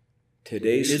is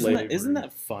today's slavery. Isn't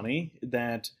that funny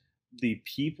that the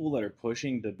people that are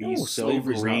pushing to be so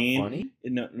green? Not funny.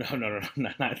 No,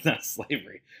 not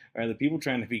slavery. All right, the people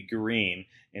trying to be green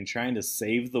and trying to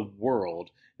save the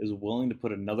world is willing to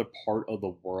put another part of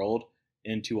the world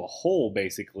into a hole,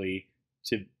 basically,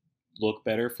 to look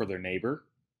better for their neighbor.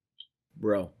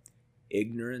 Bro,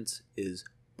 ignorance is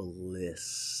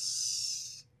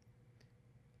bliss.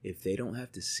 If they don't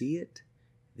have to see it,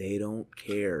 they don't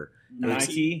care.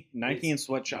 Nike and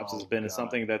sweatshops has been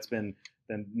something that's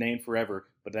been named forever,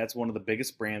 but that's one of the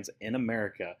biggest brands in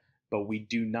America. But we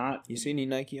do not. You see any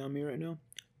Nike on me right now?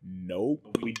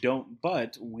 Nope. We don't.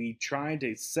 But we try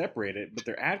to separate it. But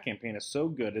their ad campaign is so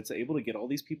good, it's able to get all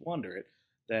these people under it.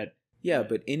 That Yeah,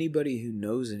 but anybody who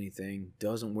knows anything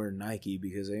doesn't wear Nike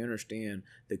because they understand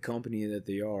the company that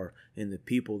they are and the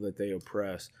people that they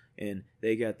oppress. And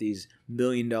they got these $1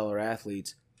 million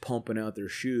athletes pumping out their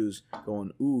shoes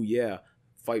going, ooh, yeah,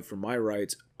 fight for my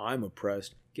rights. I'm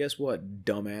oppressed. Guess what,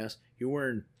 dumbass? You're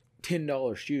wearing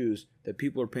 $10 shoes that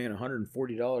people are paying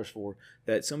 $140 for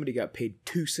that somebody got paid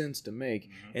 2 cents to make,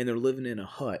 and they're living in a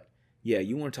hut. Yeah,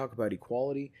 you want to talk about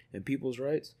equality and people's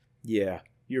rights? Yeah,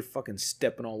 you're fucking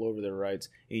stepping all over their rights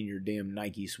in your damn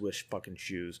Nike Swish fucking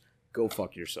shoes. Go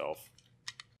fuck yourself.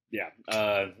 yeah,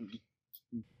 I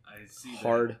see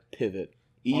Hard pivot.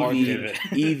 Hard EV,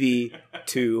 pivot. EV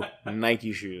to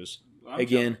Nike shoes. I'm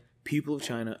Again, people of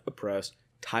China oppressed.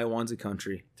 Taiwan's a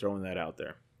country. Throwing that out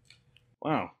there.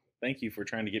 wow. Thank you for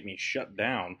trying to get me shut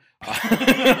down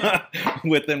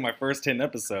within my first 10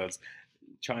 episodes.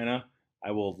 China,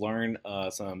 I will learn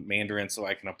some Mandarin so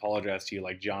I can apologize to you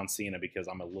like John Cena because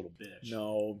I'm a little bitch.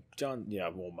 No, John. Yeah.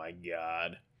 Oh my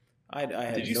God. I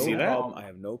have Did you no see that? problem. I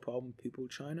have no problem with people of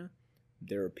China.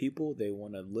 There are people. They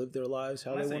want to live their lives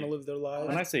how When I they say- want to live their lives.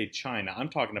 When I say China, I'm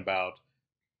talking about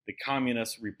the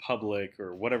Communist Republic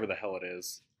or whatever the hell it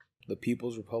is. The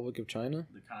People's Republic of China.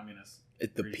 The communist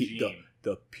The regime.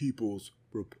 the People's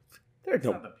Republic. There's It's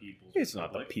no. not the people's. It's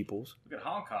not the Republic. People's. Look at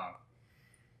Hong Kong.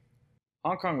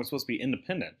 Hong Kong was supposed to be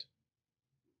independent.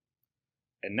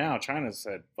 And now China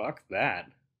said, fuck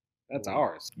that. That's Well,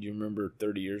 ours. You remember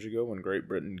 30 years ago when Great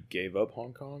Britain gave up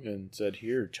Hong Kong and said,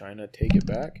 "Here, China, take it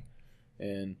back,"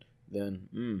 and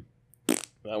then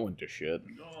that went to shit.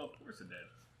 Oh, of course it did.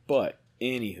 But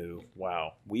anywho,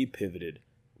 wow, we pivoted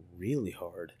really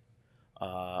hard.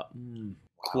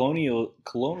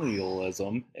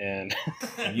 Colonialism and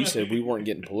You said we weren't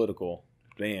getting political.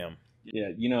 Bam. yeah,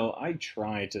 I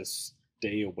try to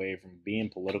stay away from being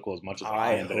political as much as I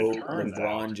I am, but hope it turns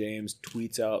LeBron out James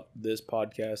tweets out this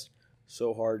podcast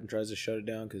so hard and tries to shut it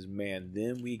down because, man,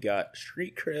 then we got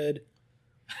street cred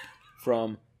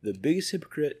from the biggest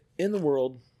hypocrite in the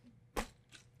world.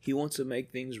 He wants to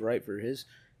make things right for his,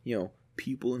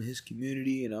 people in his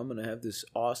community, and I'm going to have this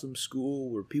awesome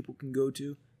school where people can go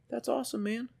to. That's awesome,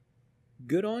 man.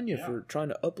 Good on you Yeah. for trying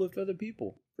to uplift other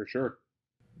people. for sure.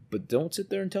 But don't sit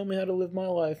there and tell me how to live my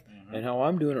life and how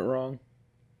I'm doing it wrong.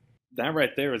 That right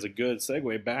there is a good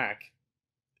segue back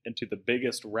into the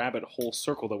biggest rabbit hole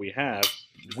circle that we have.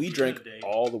 We drank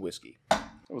all the whiskey. It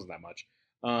wasn't that much.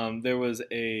 There was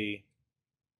a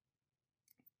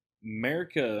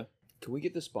America. Can we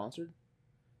get this sponsored?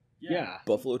 Yeah.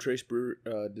 Buffalo Trace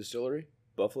Distillery?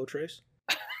 Buffalo Trace?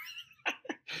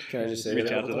 Can I just say Reach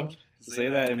that? out to them. Say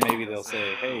that, and maybe they'll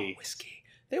say, "Hey, Whiskey.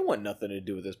 They want nothing to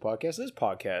do with this podcast. This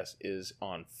podcast is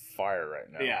on fire right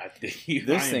now. yeah,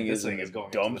 This thing is in the going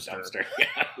dumpster. into the dumpster.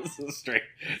 Yeah, this is straight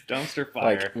dumpster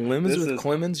fire. Like Lemons This with is-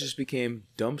 Clemmons just became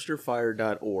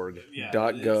dumpsterfire.org, Yeah, it's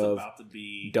 .gov, about to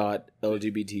be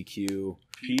 .lgbtq.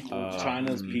 people.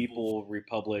 China's Um, People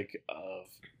Republic of.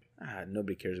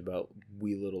 Nobody cares about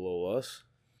wee little old us.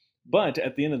 But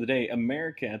at the end of the day,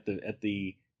 America at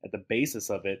the basis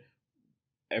of it,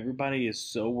 everybody is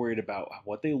so worried about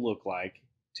what they look like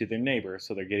to their neighbors,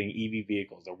 so they're getting EV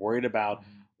vehicles. They're worried about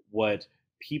what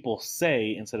people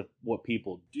say instead of what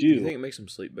people Do you do. think it makes them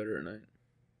sleep better at night?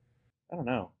 I don't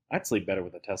know. I'd sleep better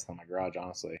with a Tesla in my garage,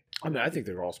 honestly. I mean, I think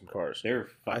they're awesome cars. They're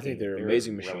I think fucking- they're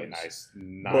amazing really machines.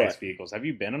 nice But- vehicles. Have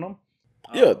you been in them?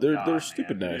 Yeah, they're God,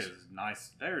 stupid man, nice. It is nice.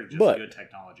 There's just But- good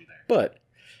technology there. But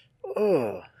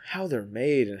how they're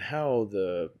made and how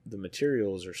the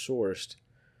materials are sourced,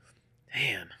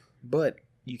 man. But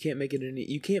you can't make it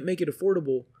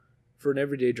affordable for an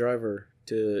everyday driver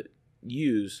to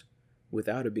use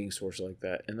without it being sourced like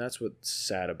that. And that's what's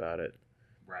sad about it,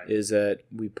 Right. is that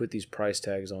we put these price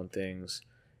tags on things,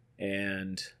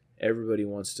 and everybody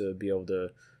wants to be able to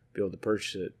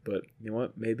purchase it. But you know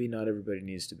what? Maybe not everybody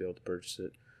needs to be able to purchase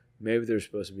it. Maybe there's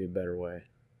supposed to be a better way.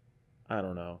 I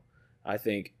don't know. I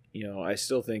think, I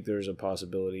still think there's a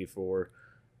possibility for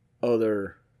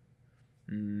other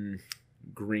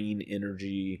green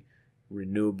energy,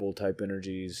 renewable type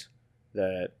energies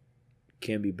that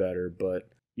can be better, but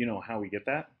You know how we get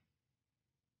that?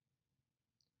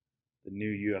 The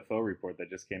new UFO report that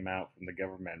just came out from the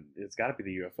government. It's got to be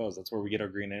the UFOs. That's where we get our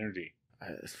green energy.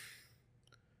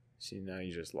 see, now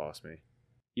you just lost me.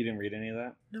 You didn't read any of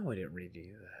that? No, I didn't read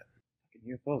any of that.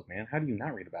 Fucking UFOs, man. How do you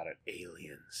not read about it?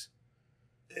 Aliens.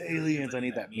 Aliens. I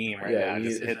need that meme right Yeah, now. you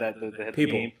Just need- hit that. The hit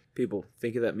People, meme. people,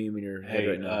 think of that meme in your head Hey,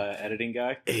 right now. editing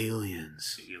guy.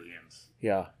 Aliens. Aliens.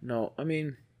 Yeah. No, I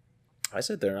mean, I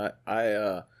sat there and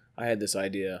I had this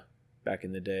idea back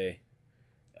in the day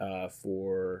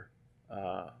for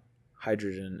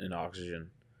hydrogen and oxygen,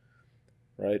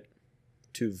 right?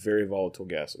 Two very volatile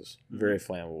gases, very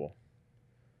flammable.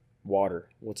 Water,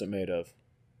 what's it made of?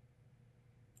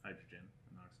 Hydrogen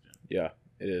and oxygen. Yeah,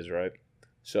 it is, right?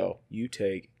 So you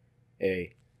take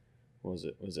a, what was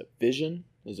it? Was it fission?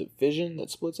 Is it fission that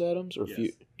splits atoms? Or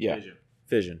Yes. yeah, Fission.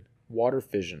 fission. Water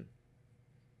fission.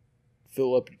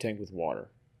 Fill up your tank with water.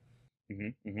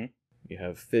 Mm-hmm. You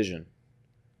have fission.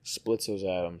 Splits those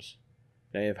atoms.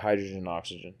 Now you have hydrogen and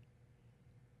oxygen.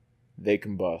 They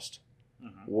combust.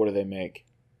 Mm-hmm. What do they make?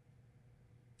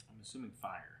 I'm assuming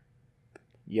fire.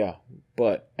 Yeah,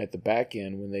 but at the back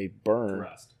end, when they burn,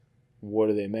 Thrust. what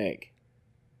do they make?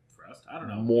 Thrust? I don't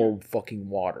know. More fucking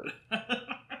water.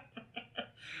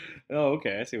 Oh,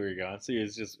 okay. I see where you're going. So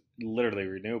it's just literally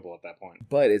renewable at that point.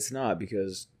 But it's not,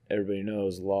 because everybody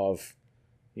knows law of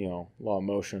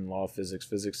motion, law of physics.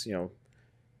 Physics,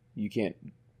 you can't.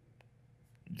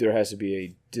 There has to be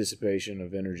a dissipation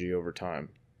of energy over time.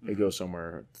 It goes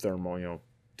somewhere. Thermal,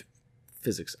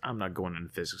 physics. I'm not going into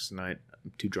physics tonight.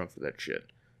 I'm too drunk for that shit.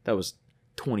 That was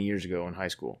 20 years ago in high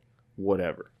school.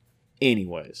 Whatever.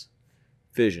 Anyways,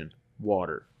 fission,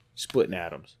 water, splitting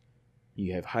atoms.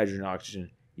 You have hydrogen,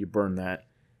 oxygen. You burn that.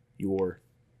 Your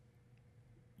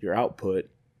output,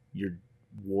 your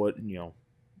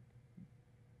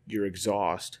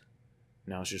exhaust.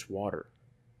 Now it's just water.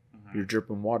 Mm-hmm. You're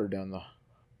dripping water down the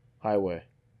highway,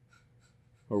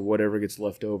 or whatever gets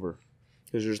left over,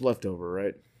 because there's leftover,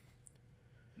 right?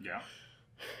 Yeah.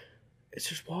 It's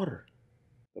just water.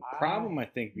 The problem, I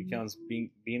think, becomes being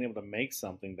able to make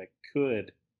something that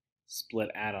could split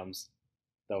atoms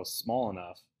that was small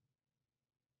enough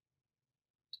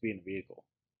to be in a vehicle.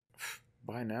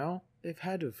 By now, they've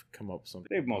had to have come up with something.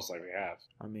 They most likely have.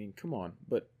 I mean, come on.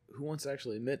 But who wants to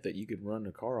actually admit that you could run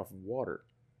a car off of water?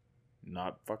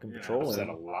 Not fucking Yeah, Upset a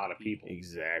petroleum. lot of people.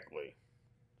 Exactly.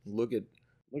 Look at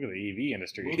Look at the EV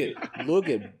industry. look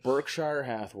at Berkshire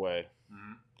Hathaway.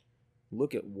 Mm-hmm.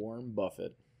 Look at Warren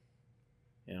Buffett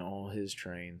and all his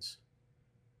trains.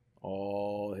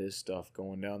 All his stuff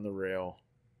going down the rail,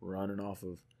 running off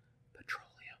of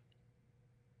petroleum.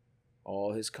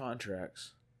 All his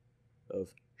contracts of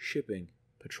shipping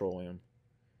petroleum.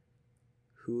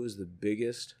 Who is the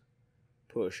biggest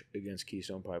push against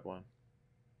Keystone Pipeline?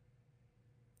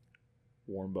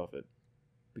 Warren Buffett.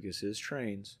 Because his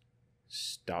trains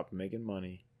stopped making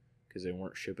money because they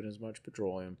weren't shipping as much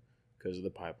petroleum because of the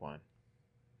pipeline.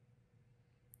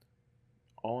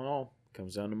 All in all, it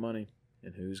comes down to money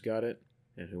and who's got it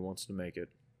and who wants to make it.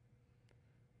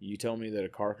 You tell me that a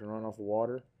car can run off of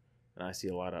water, and I see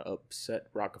a lot of upset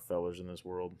Rockefellers in this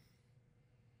world.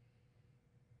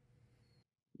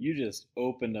 You just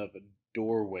opened up a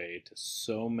doorway to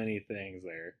so many things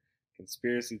there.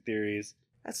 Conspiracy theories.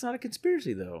 That's not a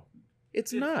conspiracy, though.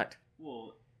 It's not.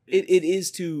 Well, It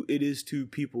is to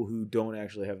people who don't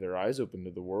actually have their eyes open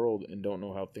to the world and don't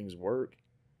know how things work.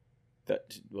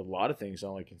 That a lot of things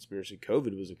sound like conspiracy.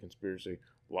 COVID was a conspiracy.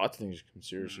 Lots of things are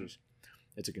conspiracies.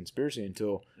 Mm-hmm. It's a conspiracy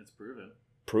until it's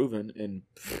proven. And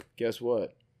guess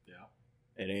what? Yeah.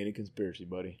 It ain't a conspiracy,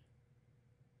 buddy.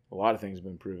 A lot of things have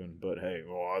been proven, but hey,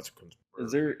 well, that's a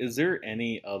conspiracy. Is there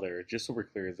any other, just so we're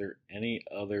clear, is there any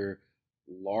other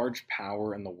large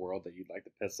power in the world that you'd like to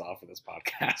piss off for this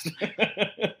podcast?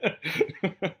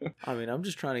 I mean, I'm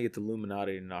just trying to get the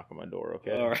Illuminati to knock on my door,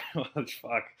 okay? All right, well,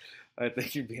 fuck. I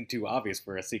think you're being too obvious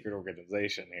for a secret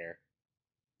organization here.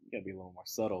 You gotta be a little more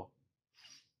subtle.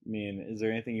 I mean, is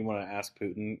there anything you want to ask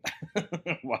Putin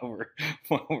while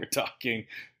we're talking?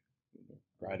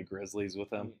 Ride Grizzlies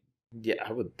with him. Yeah,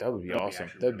 that would be awesome.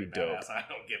 That'd be dope. Badass. I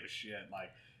don't give a shit. Like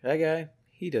that guy,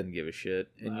 he doesn't give a shit.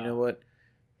 And you know what?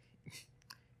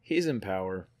 He's in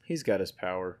power. He's got his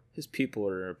power. His people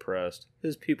are oppressed.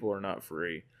 His people are not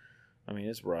free. I mean,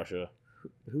 it's Russia.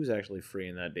 Who's actually free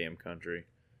in that damn country?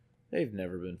 They've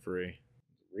never been free.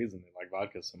 The reason they like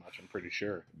vodka so much, I'm pretty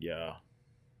sure. Yeah.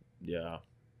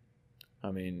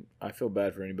 I mean, I feel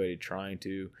bad for anybody trying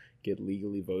to get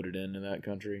legally voted in that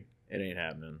country. It ain't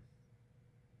happening.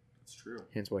 It's true.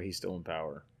 Hence why he's still in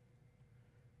power.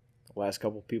 The last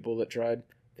couple people that tried,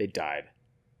 they died.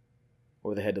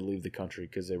 Or they had to leave the country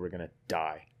because they were going to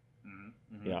die.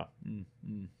 Mm-hmm. Yeah.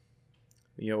 Mm-hmm.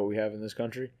 You know what we have in this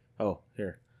country? Oh,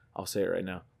 here. I'll say it right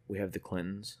now. We have the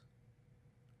Clemmons.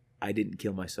 I didn't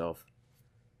kill myself.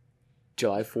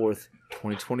 July 4th,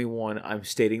 2021. I'm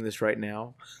stating this right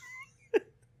now.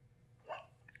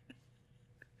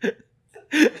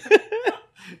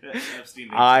 Epstein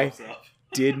I himself up.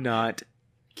 did not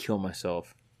kill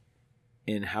myself.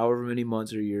 In however many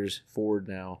months or years forward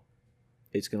now,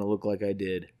 it's going to look like I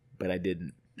did, but I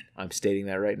didn't. I'm stating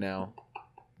that right now.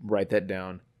 Write that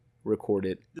down. Record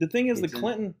it. The thing is, It's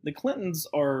the Clintons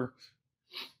are,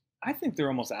 I think they're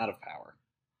almost out of power.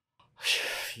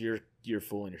 You're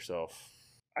fooling yourself.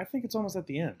 I think it's almost at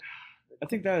the end. I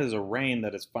think that is a reign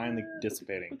that is finally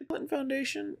dissipating. But the Clinton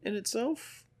Foundation in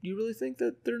itself, you really think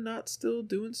that they're not still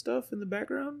doing stuff in the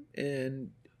background and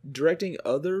directing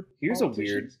other Here's a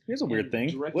politicians weird and thing.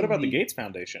 directing What about the Gates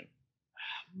Foundation?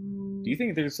 Do you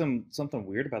think there's something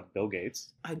weird about Bill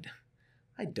Gates? I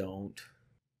don't.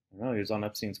 No, he was on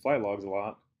Epstein's flight logs a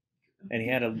lot, and he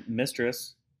had a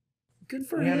mistress. Good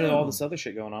for He him. had all this other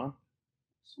shit going on.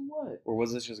 So what? Or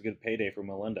was this just a good payday for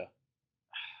Melinda?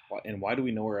 And why do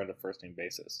we know her at a first name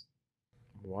basis?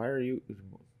 Why are you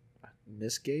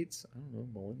Miss Gates? I don't know.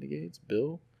 Melinda Gates?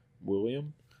 Bill?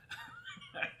 William?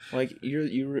 Like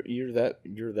you're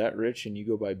that rich and you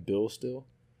go by Bill still?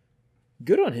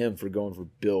 Good on him for going for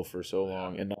Bill for so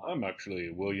long. And I'm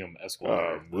actually William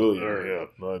Esquire.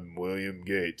 I'm William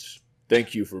Gates.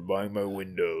 Thank you for buying my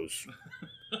windows.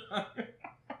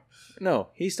 No,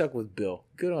 he stuck with Bill.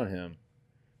 Good on him.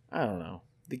 I don't know.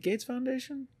 The Gates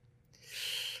Foundation?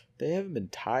 They haven't been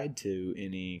tied to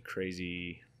any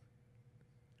crazy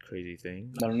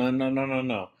thing.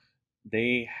 No.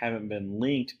 They haven't been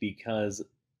linked because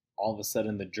all of a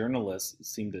sudden the journalists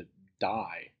seem to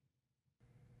die.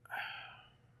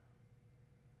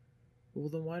 Well,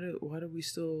 then why do we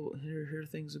still hear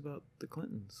things about the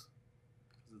Clintons?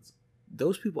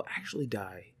 Those people actually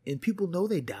die, and people know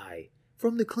they die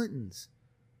from the Clintons.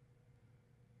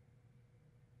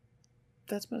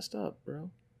 That's messed up,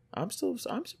 bro. I'm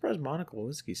surprised Monica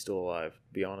Lewinsky's still alive,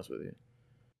 to be honest with you.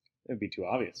 It'd be too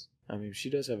obvious. I mean, she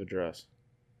does have a dress.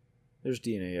 There's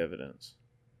DNA evidence.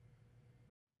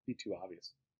 It'd be too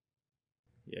obvious.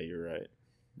 Yeah, you're right.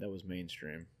 That was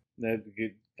mainstream. That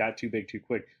got too big too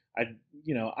quick. I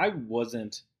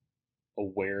wasn't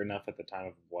aware enough at the time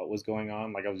of what was going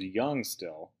on. Like, I was young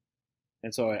still.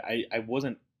 And so I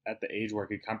wasn't at the age where I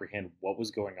could comprehend what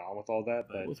was going on with all that.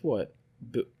 But With what?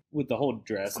 with the whole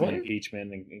dress Clinton? and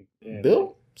impeachment and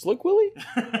Bill? Slick Willie?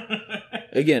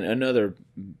 Again, another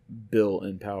Bill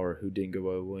in power who didn't go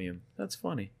by William. That's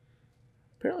funny.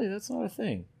 Apparently that's not a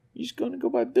thing. You're just going to go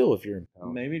by Bill if you're in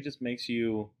power. maybe it just makes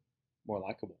you more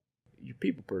likable. You're a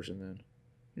people person then.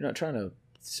 You're not trying to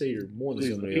say you're more than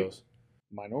Please, somebody the else.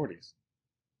 Minorities.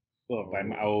 Well, I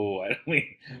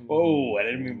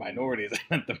didn't mean minorities. I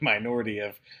meant the minority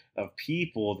of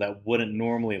people that wouldn't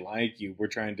normally like you. We're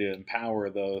trying to empower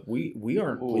the. We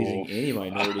aren't pleasing any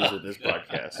minorities with this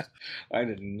podcast. I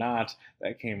did not.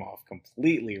 That came off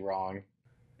completely wrong.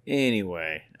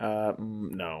 Anyway,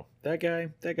 no. That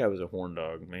guy was a horn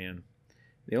dog, man.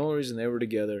 The only reason they were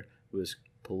together was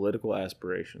political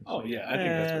aspirations. Oh yeah, I think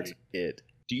that's pretty. it.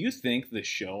 Do you think the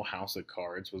show House of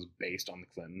Cards was based on the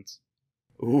Clintons?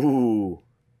 Ooh.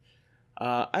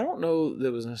 I don't know that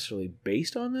it was necessarily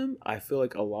based on them. I feel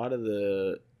like a lot of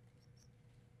the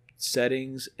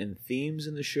settings and themes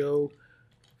in the show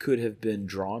could have been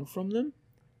drawn from them.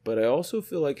 But I also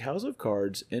feel like House of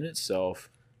Cards in itself,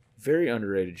 very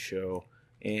underrated show,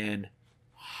 and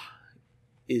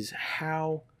is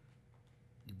how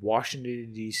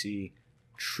Washington, D.C.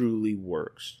 truly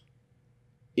works.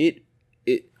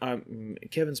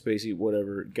 Kevin Spacey,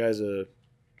 whatever, guy's a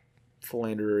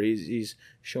philanderer. He's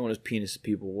showing his penis to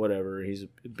people, whatever. He's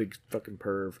a big fucking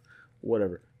perv,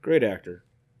 whatever. Great actor.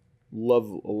 Love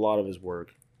a lot of his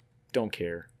work. Don't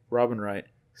care. Robin Wright,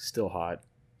 still hot.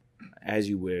 As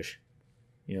you wish.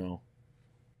 Well,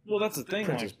 that's the thing.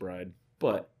 Princess Bride.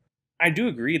 But I do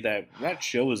agree that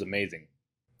show is amazing.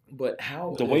 But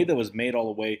how The way that was made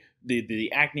all the way,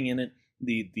 the acting in it,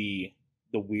 the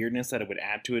weirdness that it would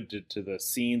add to it, to the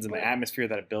scenes and the atmosphere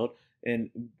that it built, and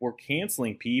we're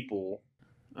canceling people.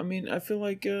 I mean, I feel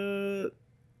like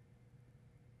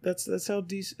that's how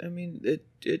DC. I mean,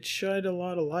 it shined a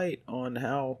lot of light on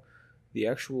how the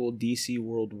actual DC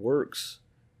world works,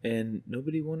 and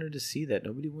nobody wanted to see that.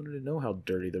 Nobody wanted to know how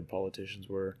dirty their politicians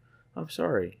were. I'm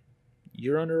sorry,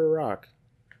 you're under a rock.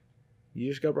 You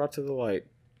just got brought to the light.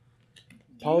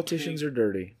 Politicians are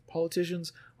dirty.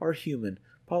 Politicians are human.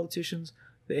 Politicians,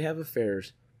 they have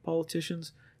affairs.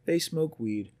 Politicians, they smoke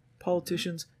weed.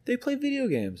 Politicians, they play video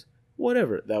games.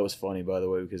 Whatever. That was funny, by the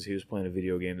way, because he was playing a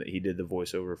video game that he did the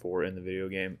voiceover for in the video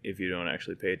game. If you don't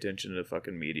actually pay attention to the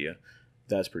fucking media,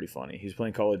 that's pretty funny. He's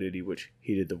playing Call of Duty, which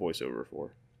he did the voiceover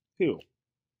for. Who?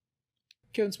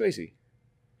 Kevin Spacey.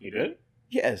 You did?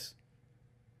 Yes.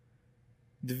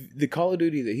 The Call of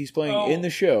Duty that he's playing in the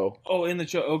show. Oh, in the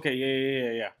show. Okay,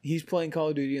 yeah. He's playing Call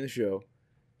of Duty in the show,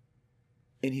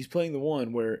 and he's playing the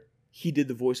one where he did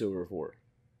the voiceover for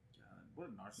What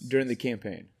a narcissist. during the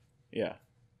campaign. Yeah,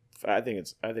 I think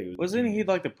it was. Wasn't he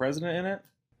like the president in it?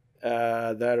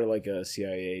 That or like a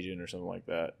CIA agent or something like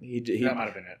that. He That might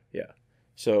have been it. Yeah.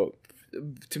 So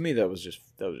to me that was just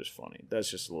funny. That's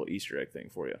just a little Easter egg thing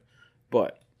for you.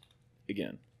 But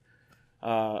again,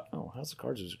 House of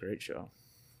Cards was a great show.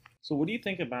 So what do you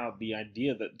think about the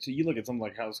idea that so you look at something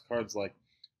like House of Cards, like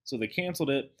so they canceled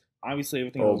it. Obviously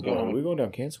everything was going on. Are we going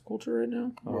down cancel culture right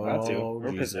now? We're about to.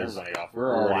 We're Jesus. pissing everybody off.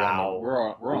 We're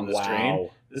already we're on this train.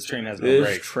 This train has no This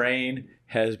brakes. train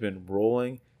has been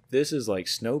rolling. This is like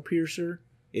Snowpiercer.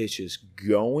 It's just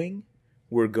going.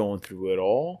 We're going through it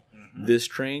all. Mm-hmm. This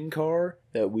train car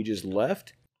that we just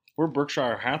left. We're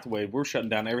Berkshire Hathaway. We're shutting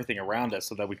down everything around us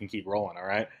so that we can keep rolling. All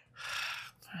right.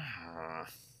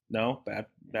 No, bad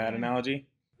analogy.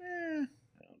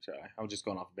 Don't try. I was just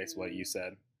going off the base of what you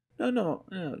said. No.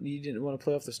 You didn't want to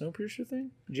play off the Snowpiercer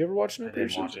thing? Did you ever watch Snowpiercer? I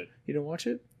didn't watch it. You didn't watch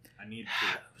it? I need to.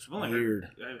 It was weird.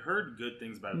 I've heard good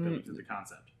things about it because of the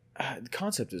concept. The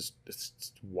concept is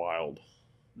it's wild.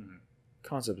 Mm-hmm.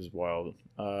 Concept is wild.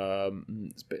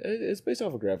 It's based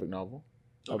off a graphic novel,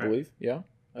 Okay. I believe. Yeah,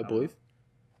 I believe.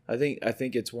 I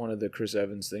think it's one of the Chris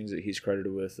Evans things that he's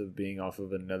credited with of being off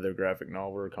of another graphic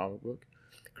novel or comic book.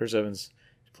 Chris Evans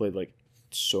played like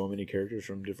so many characters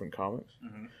from different comics.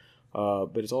 Mm-hmm.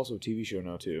 But it's also a TV show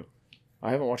now too.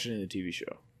 I haven't watched it in the TV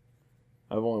show.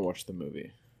 I've only watched the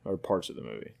movie or parts of the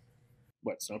movie.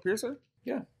 What, Snowpiercer?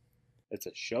 Yeah. It's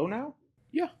a show now?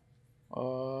 Yeah.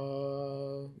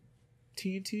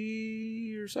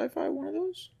 TNT or Sci-Fi, one of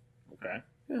those. Okay.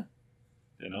 Yeah.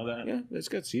 Didn't know that. Yeah, it's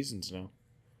got seasons now.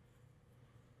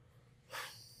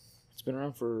 It's been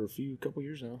around for a couple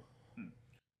years now.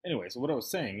 Anyway, so what I was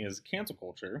saying is cancel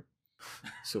culture.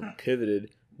 So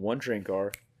pivoted one train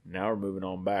car. Now we're moving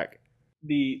on back.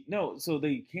 So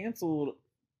they canceled.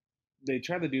 They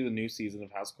tried to do the new season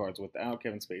of House of Cards without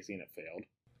Kevin Spacey, and it failed.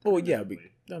 Well, yeah, but,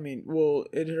 I mean,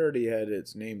 it had already had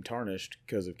its name tarnished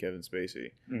because of Kevin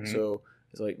Spacey. Mm-hmm. So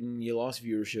it's like you lost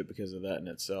viewership because of that in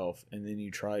itself, and then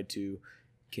you tried to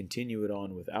continue it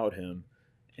on without him,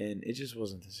 and it just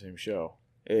wasn't the same show.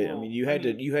 You had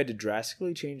to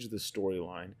drastically change the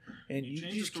storyline, and you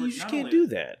just can't do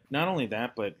that. Not only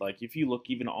that, but like if you look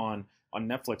even on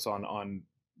Netflix on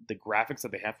the graphics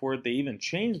that they have for it, they even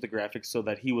changed the graphics so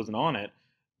that he wasn't on it,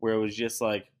 where it was just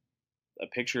like a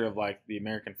picture of like the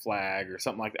American flag or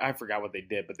something like that. I forgot what they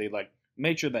did, but they like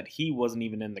made sure that he wasn't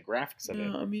even in the graphics of it.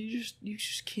 I mean, you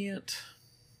just can't.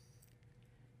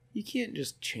 You can't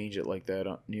just change it like that,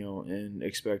 and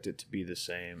expect it to be the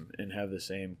same and have the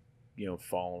same,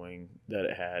 following that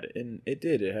it had. And it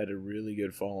did. It had a really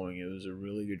good following. It was a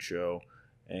really good show,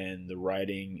 and the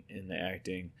writing and the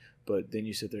acting. But then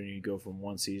you sit there and you go from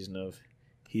one season of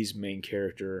he's main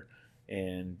character,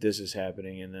 and this is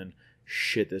happening, and then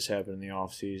shit this happened in the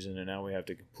off season, and now we have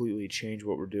to completely change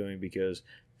what we're doing because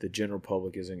the general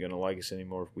public isn't going to like us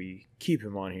anymore if we keep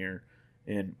him on here.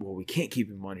 And we can't keep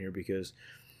him on here because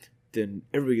then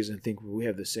everybody's going to think we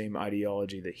have the same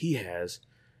ideology that he has.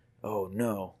 Oh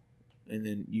no. And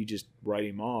then you just write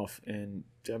him off. And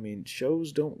I mean,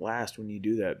 shows don't last when you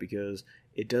do that because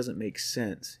it doesn't make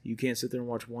sense. You can't sit there and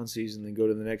watch one season, then go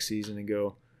to the next season and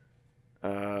go,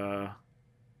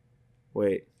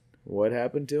 wait, what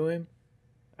happened to him?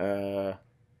 I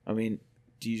mean,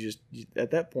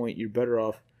 at that point you're better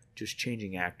off just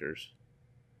changing actors.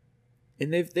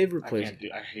 And they've replaced.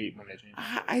 I hate when they change.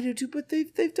 I do too, but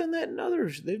they've done that in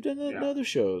others. They've done that in other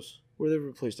shows where they've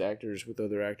replaced actors with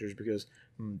other actors because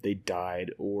they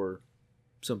died or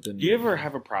something. Do you ever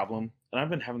have a problem? And I've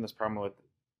been having this problem with.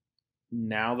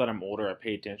 Now that I'm older, I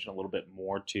pay attention a little bit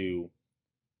more to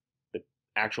the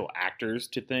actual actors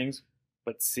to things,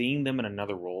 but seeing them in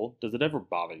another role, does it ever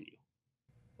bother you?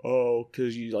 Oh,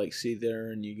 because you like see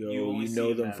there and you go, You only you know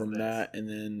see them them as from this. that, and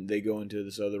then they go into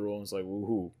this other role, and it's like,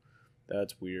 woohoo,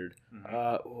 that's weird. Mhm.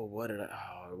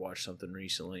 I watched something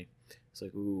recently. It's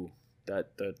like, ooh,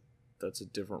 that's a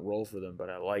different role for them, but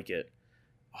I like it.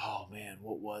 Oh man,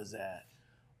 what was that?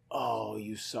 Oh,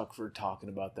 you suck for talking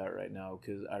about that right now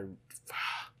because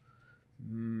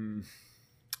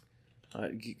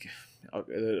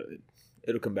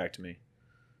it'll come back to me.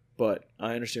 But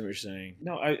I understand what you're saying.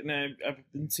 No, I've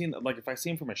been seeing like if I see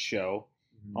him from a show,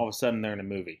 all of a sudden they're in a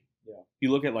movie. Yeah.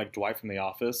 You look at like Dwight from The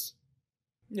Office.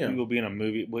 Yeah. He will be in a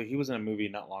movie. Well, he was in a movie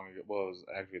not long ago. Well, it's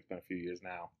been a few years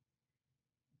now.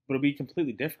 But it'll be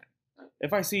completely different.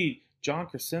 If I see John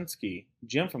Krasinski,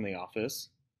 Jim from The Office,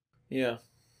 Yeah.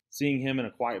 seeing him in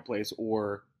A Quiet Place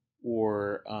or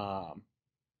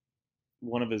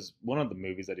one of the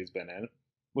movies that he's been in.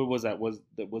 What was that? Was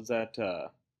that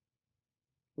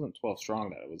wasn't 12 Strong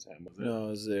that it was him, was it? No,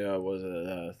 it was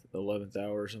the 11th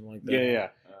hour or something like that. Yeah.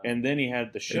 And then he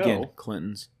had the show. Again,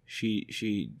 Clinton's.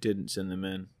 She didn't send them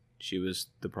in. She was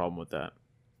the problem with that.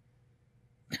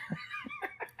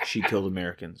 She killed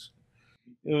Americans.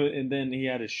 And then he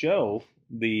had a show,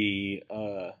 the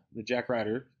Jack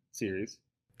Ryder series.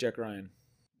 Jack Ryan.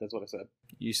 That's what I said.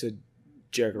 You said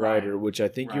Jack Ryder, which I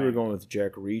think you were Ryan. going with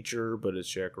Jack Reacher, but it's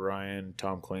Jack Ryan,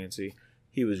 Tom Clancy.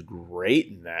 He was great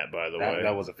in that, by the way.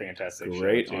 That was a fantastic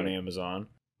great show, on too. Amazon.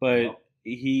 But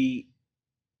he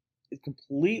is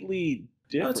completely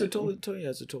different. No, it's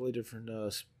a totally different.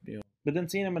 But then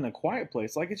seeing him in A Quiet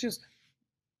Place, like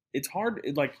it's hard.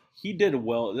 Like he did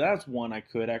well. That's one I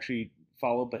could actually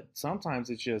follow. But sometimes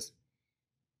it's just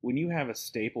when you have a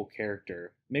staple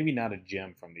character, maybe not a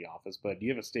Jim from The Office, but you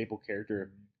have a staple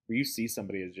character where you see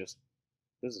somebody as just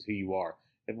this is who you are.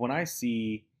 And when I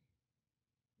see,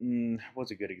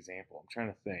 what's a good example? I'm trying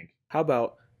to think. How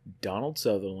about Donald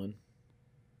Sutherland?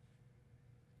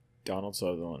 Donald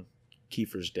Sutherland,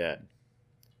 Kiefer's dad.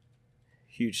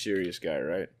 Huge serious guy,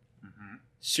 right? Mm-hmm.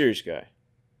 Serious guy.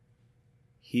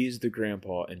 He's the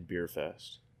grandpa in Beer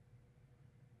Fest.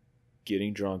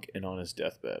 Getting drunk and on his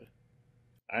deathbed.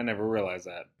 I never realized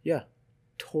that. Yeah.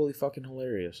 Totally fucking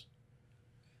hilarious.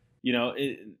 You know,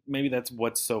 maybe that's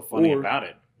what's so funny about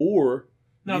it. Or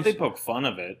No, if they poke fun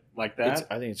of it like that,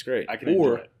 I think it's great. I can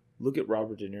enjoy it. Look at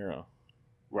Robert De Niro.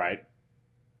 Right.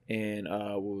 And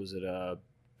what was it?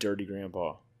 Dirty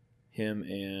Grandpa. Him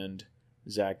and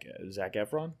Zac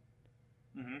Efron.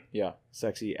 Mm-hmm. Yeah,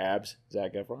 sexy abs,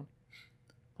 Zac Efron.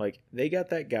 Like they got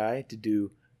that guy to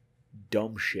do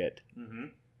dumb shit. Mm-hmm.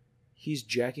 He's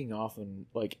jacking off and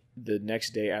like the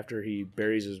next day after he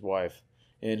buries his wife,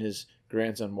 and his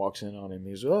grandson walks in on him.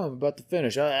 He's, "Oh, I'm about to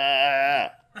finish."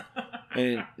 And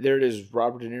there it is,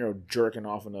 Robert De Niro jerking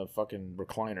off in a fucking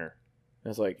recliner. And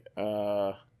it's like,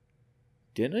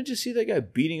 didn't I just see that guy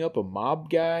beating up a mob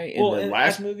guy in the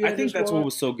last movie? I think that's what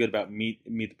was so good about Meet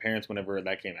the Parents whenever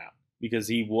that came out, because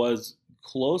he was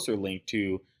closer linked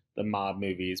to the mob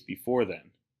movies before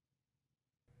then.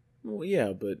 Well,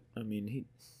 yeah, but I mean,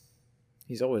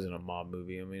 he's always in a mob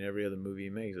movie. I mean, every other movie he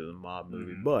makes is a mob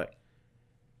movie. Mm-hmm. But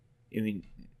I mean,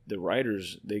 the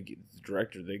writers, the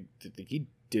director, he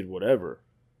did whatever,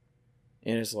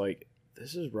 and it's like,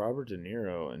 this is Robert De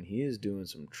Niro, and he is doing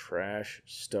some trash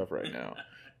stuff right now.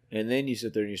 And then you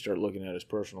sit there and you start looking at his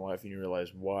personal life, and you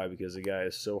realize why. Because the guy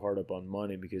is so hard up on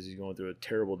money because he's going through a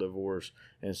terrible divorce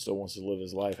and still wants to live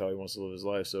his life how he wants to live his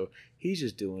life. So he's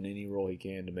just doing any role he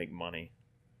can to make money.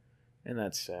 And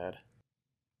that's sad.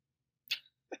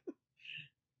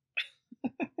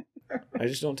 I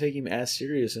just don't take him as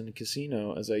serious in the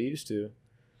casino as I used to.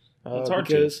 It's hard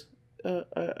because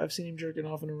I've seen him jerking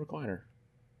off in a recliner.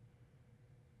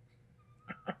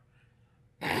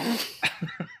 I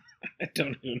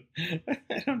don't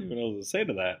even know what to say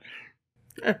to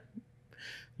that.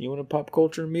 You want a pop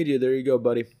culture and media? There you go,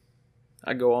 buddy.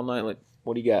 I go all night. Like,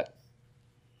 what do you got?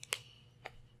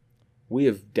 We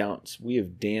have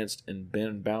danced and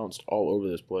been bounced all over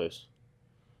this place.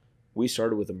 We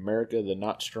started with America the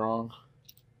Not Strong,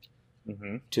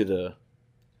 Mm-hmm. to the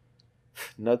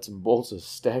nuts and bolts of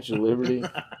Statue of Liberty.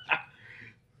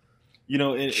 You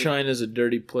know, China's a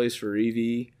dirty place for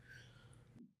EV.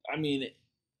 I mean,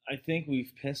 I think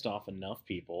we've pissed off enough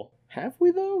people. Have we,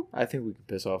 though? I think we can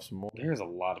piss off some more. There's a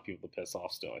lot of people to piss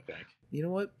off still, I think. You know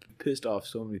what? Pissed off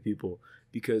so many people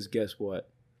because guess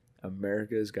what?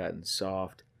 America's gotten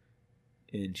soft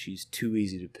and she's too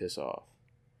easy to piss off.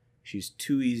 She's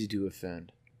too easy to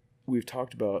offend. We've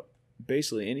talked about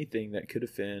basically anything that could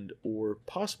offend or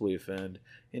possibly offend.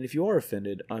 And if you are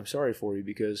offended, I'm sorry for you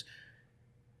because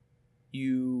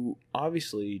you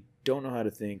obviously don't know how to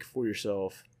think for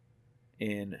yourself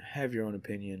and have your own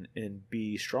opinion and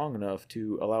be strong enough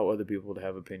to allow other people to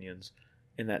have opinions.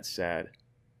 And that's sad.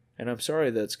 And I'm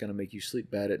sorry that's going to make you sleep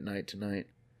bad at night tonight.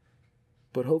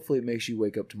 But hopefully it makes you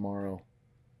wake up tomorrow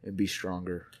and be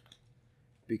stronger.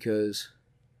 Because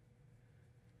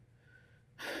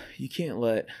you can't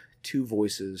let two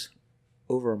voices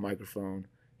over a microphone,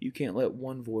 you can't let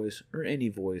one voice or any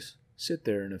voice sit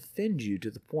there and offend you to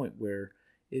the point where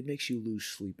it makes you lose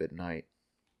sleep at night.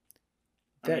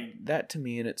 That to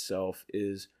me in itself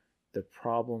is the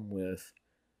problem with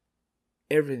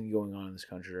everything going on in this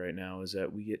country right now, is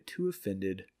that we get too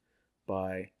offended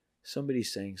by somebody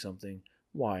saying something.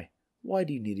 Why? Why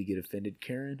do you need to get offended,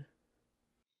 Karen?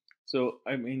 So,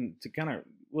 I mean, to kind of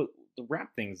to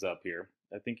wrap things up here,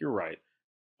 I think you're right.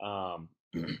 I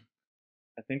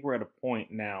think we're at a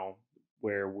point now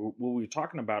where what we were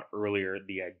talking about earlier,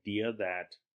 the idea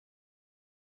that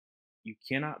you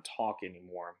cannot talk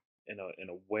anymore in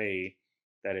a way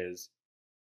that is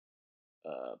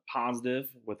positive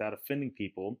without offending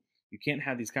people. You can't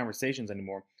have these conversations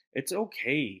anymore. It's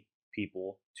okay,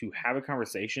 people, to have a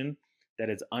conversation that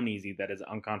is uneasy, that is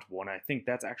uncomfortable, and I think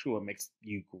that's actually what makes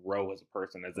you grow as a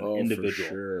person, as an individual.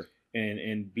 For sure.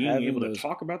 And being Having able those- to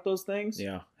talk about those things.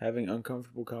 Yeah, having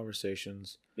uncomfortable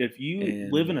conversations. If you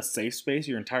And- live in a safe space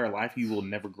your entire life, you will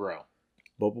never grow.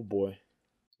 Bubble boy.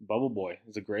 Bubble Boy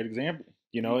is a great example.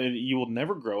 You know, you will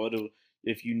never grow.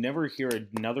 If you never hear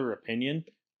another opinion,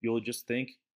 you'll just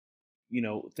think,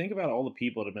 think about all the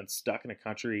people that have been stuck in a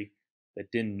country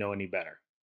that didn't know any better.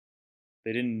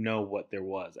 They didn't know what there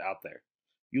was out there.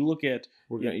 You look at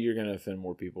You're gonna offend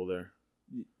more people there.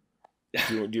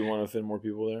 Do you want to offend more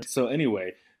people there? So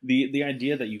anyway, the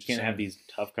idea that you can't Same. have these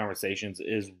tough conversations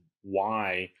is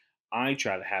why I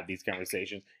try to have these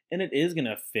conversations. And it is going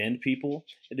to offend people.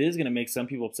 It is going to make some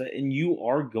people upset. And you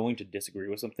are going to disagree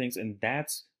with some things. And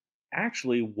that's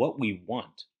actually what we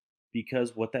want.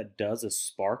 Because what that does is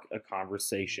spark a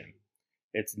conversation.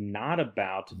 It's not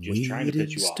about just trying to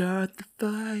pitch you off. Start the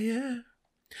fire.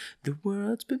 The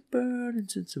world's been burning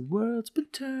since the world's been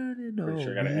turning. Pretty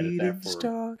sure I gotta edit that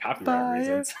for copyright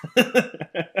reasons.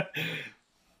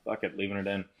 Fuck it, leaving it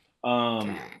in.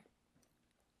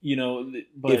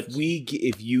 But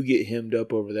If you get hemmed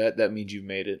up over that, that means you've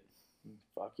made it.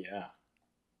 fuck yeah,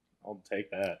 I'll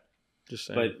take that. Just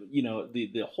saying. But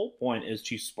the whole point is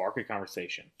to spark a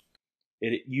conversation.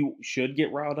 You should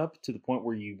get riled up to the point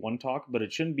where you want to talk, but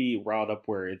it shouldn't be riled up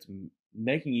where it's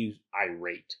making you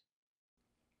irate.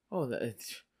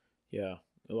 Yeah.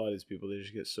 A lot of these people, they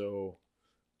just get so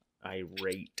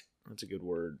irate. That's a good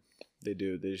word. They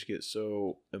do. They just get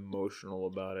so emotional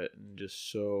about it and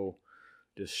just so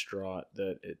distraught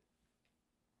that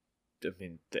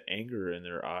the anger in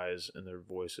their eyes and their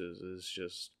voices is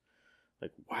just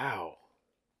like, wow,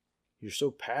 you're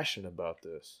so passionate about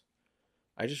this.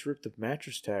 I just ripped the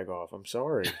mattress tag off. I'm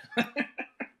sorry.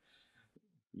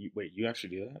 You actually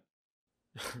do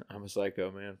that? I'm a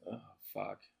psycho, man. Oh,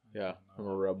 fuck. Yeah, I'm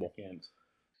a rebel. I can't.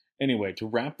 Anyway, to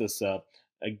wrap this up,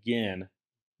 again,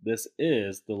 this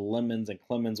is the Lemons and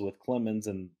Clemmons with Clemmons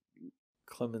and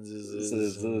Clemmons This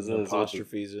is is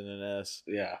apostrophes and an S.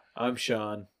 yeah. I'm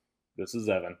Sean. This is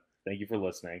Evan. Thank you for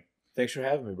listening. Thanks for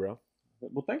having me, bro.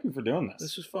 Well, thank you for doing this.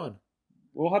 This was fun.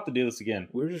 We'll have to do this again.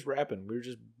 We were just rapping. We were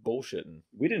just bullshitting.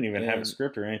 We didn't even have a And-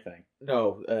 script or anything.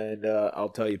 No, and I'll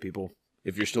tell you, people,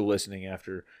 if you're still listening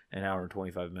after an hour and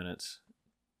 25 minutes,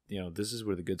 this is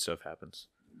where the good stuff happens.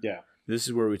 Yeah. This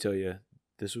is where we tell you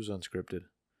this was unscripted.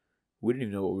 We didn't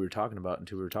even know what we were talking about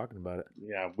until we were talking about it.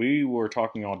 Yeah, we were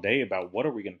talking all day about what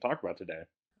are we going to talk about today.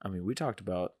 I mean, we talked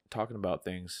about talking about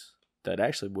things that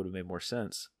actually would have made more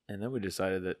sense, and then we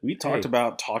decided that We talked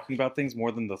about talking about things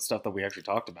more than the stuff that we actually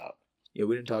talked about. Yeah,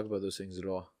 we didn't talk about those things at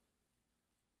all.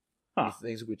 Huh. The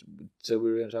things we said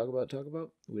we were going to talk about.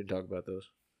 We didn't talk about those.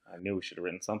 I knew we should have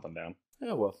written something down.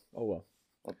 Oh well.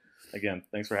 Again,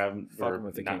 thanks for having Fuck 'em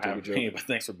if they not can't take a having joke. me, but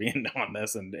thanks for being on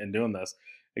this and doing this.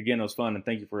 Again, it was fun, and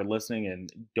thank you for listening. And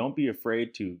don't be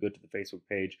afraid to go to the Facebook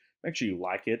page. Make sure you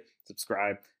like it,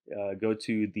 subscribe, go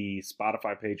to the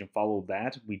Spotify page and follow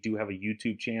that. We do have a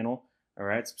YouTube channel. All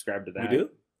right, subscribe to that. We do?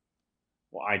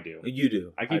 Well, I do. You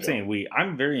do. I keep don't. saying we.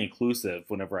 I'm very inclusive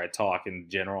whenever I talk in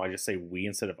general. I just say we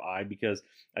instead of I because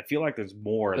I feel like there's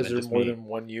more Is than there just more me. than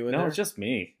one you in No, there? it's just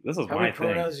me. This is How my many thing.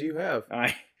 pronouns do you have?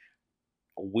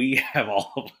 We have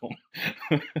all of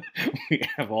them. We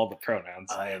have all the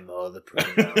pronouns. I am all the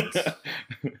pronouns.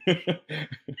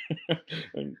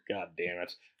 God damn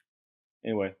it.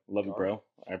 Anyway, love you, bro.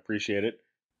 I appreciate it.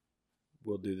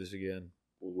 We'll do this again.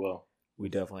 We will. We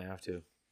definitely have to.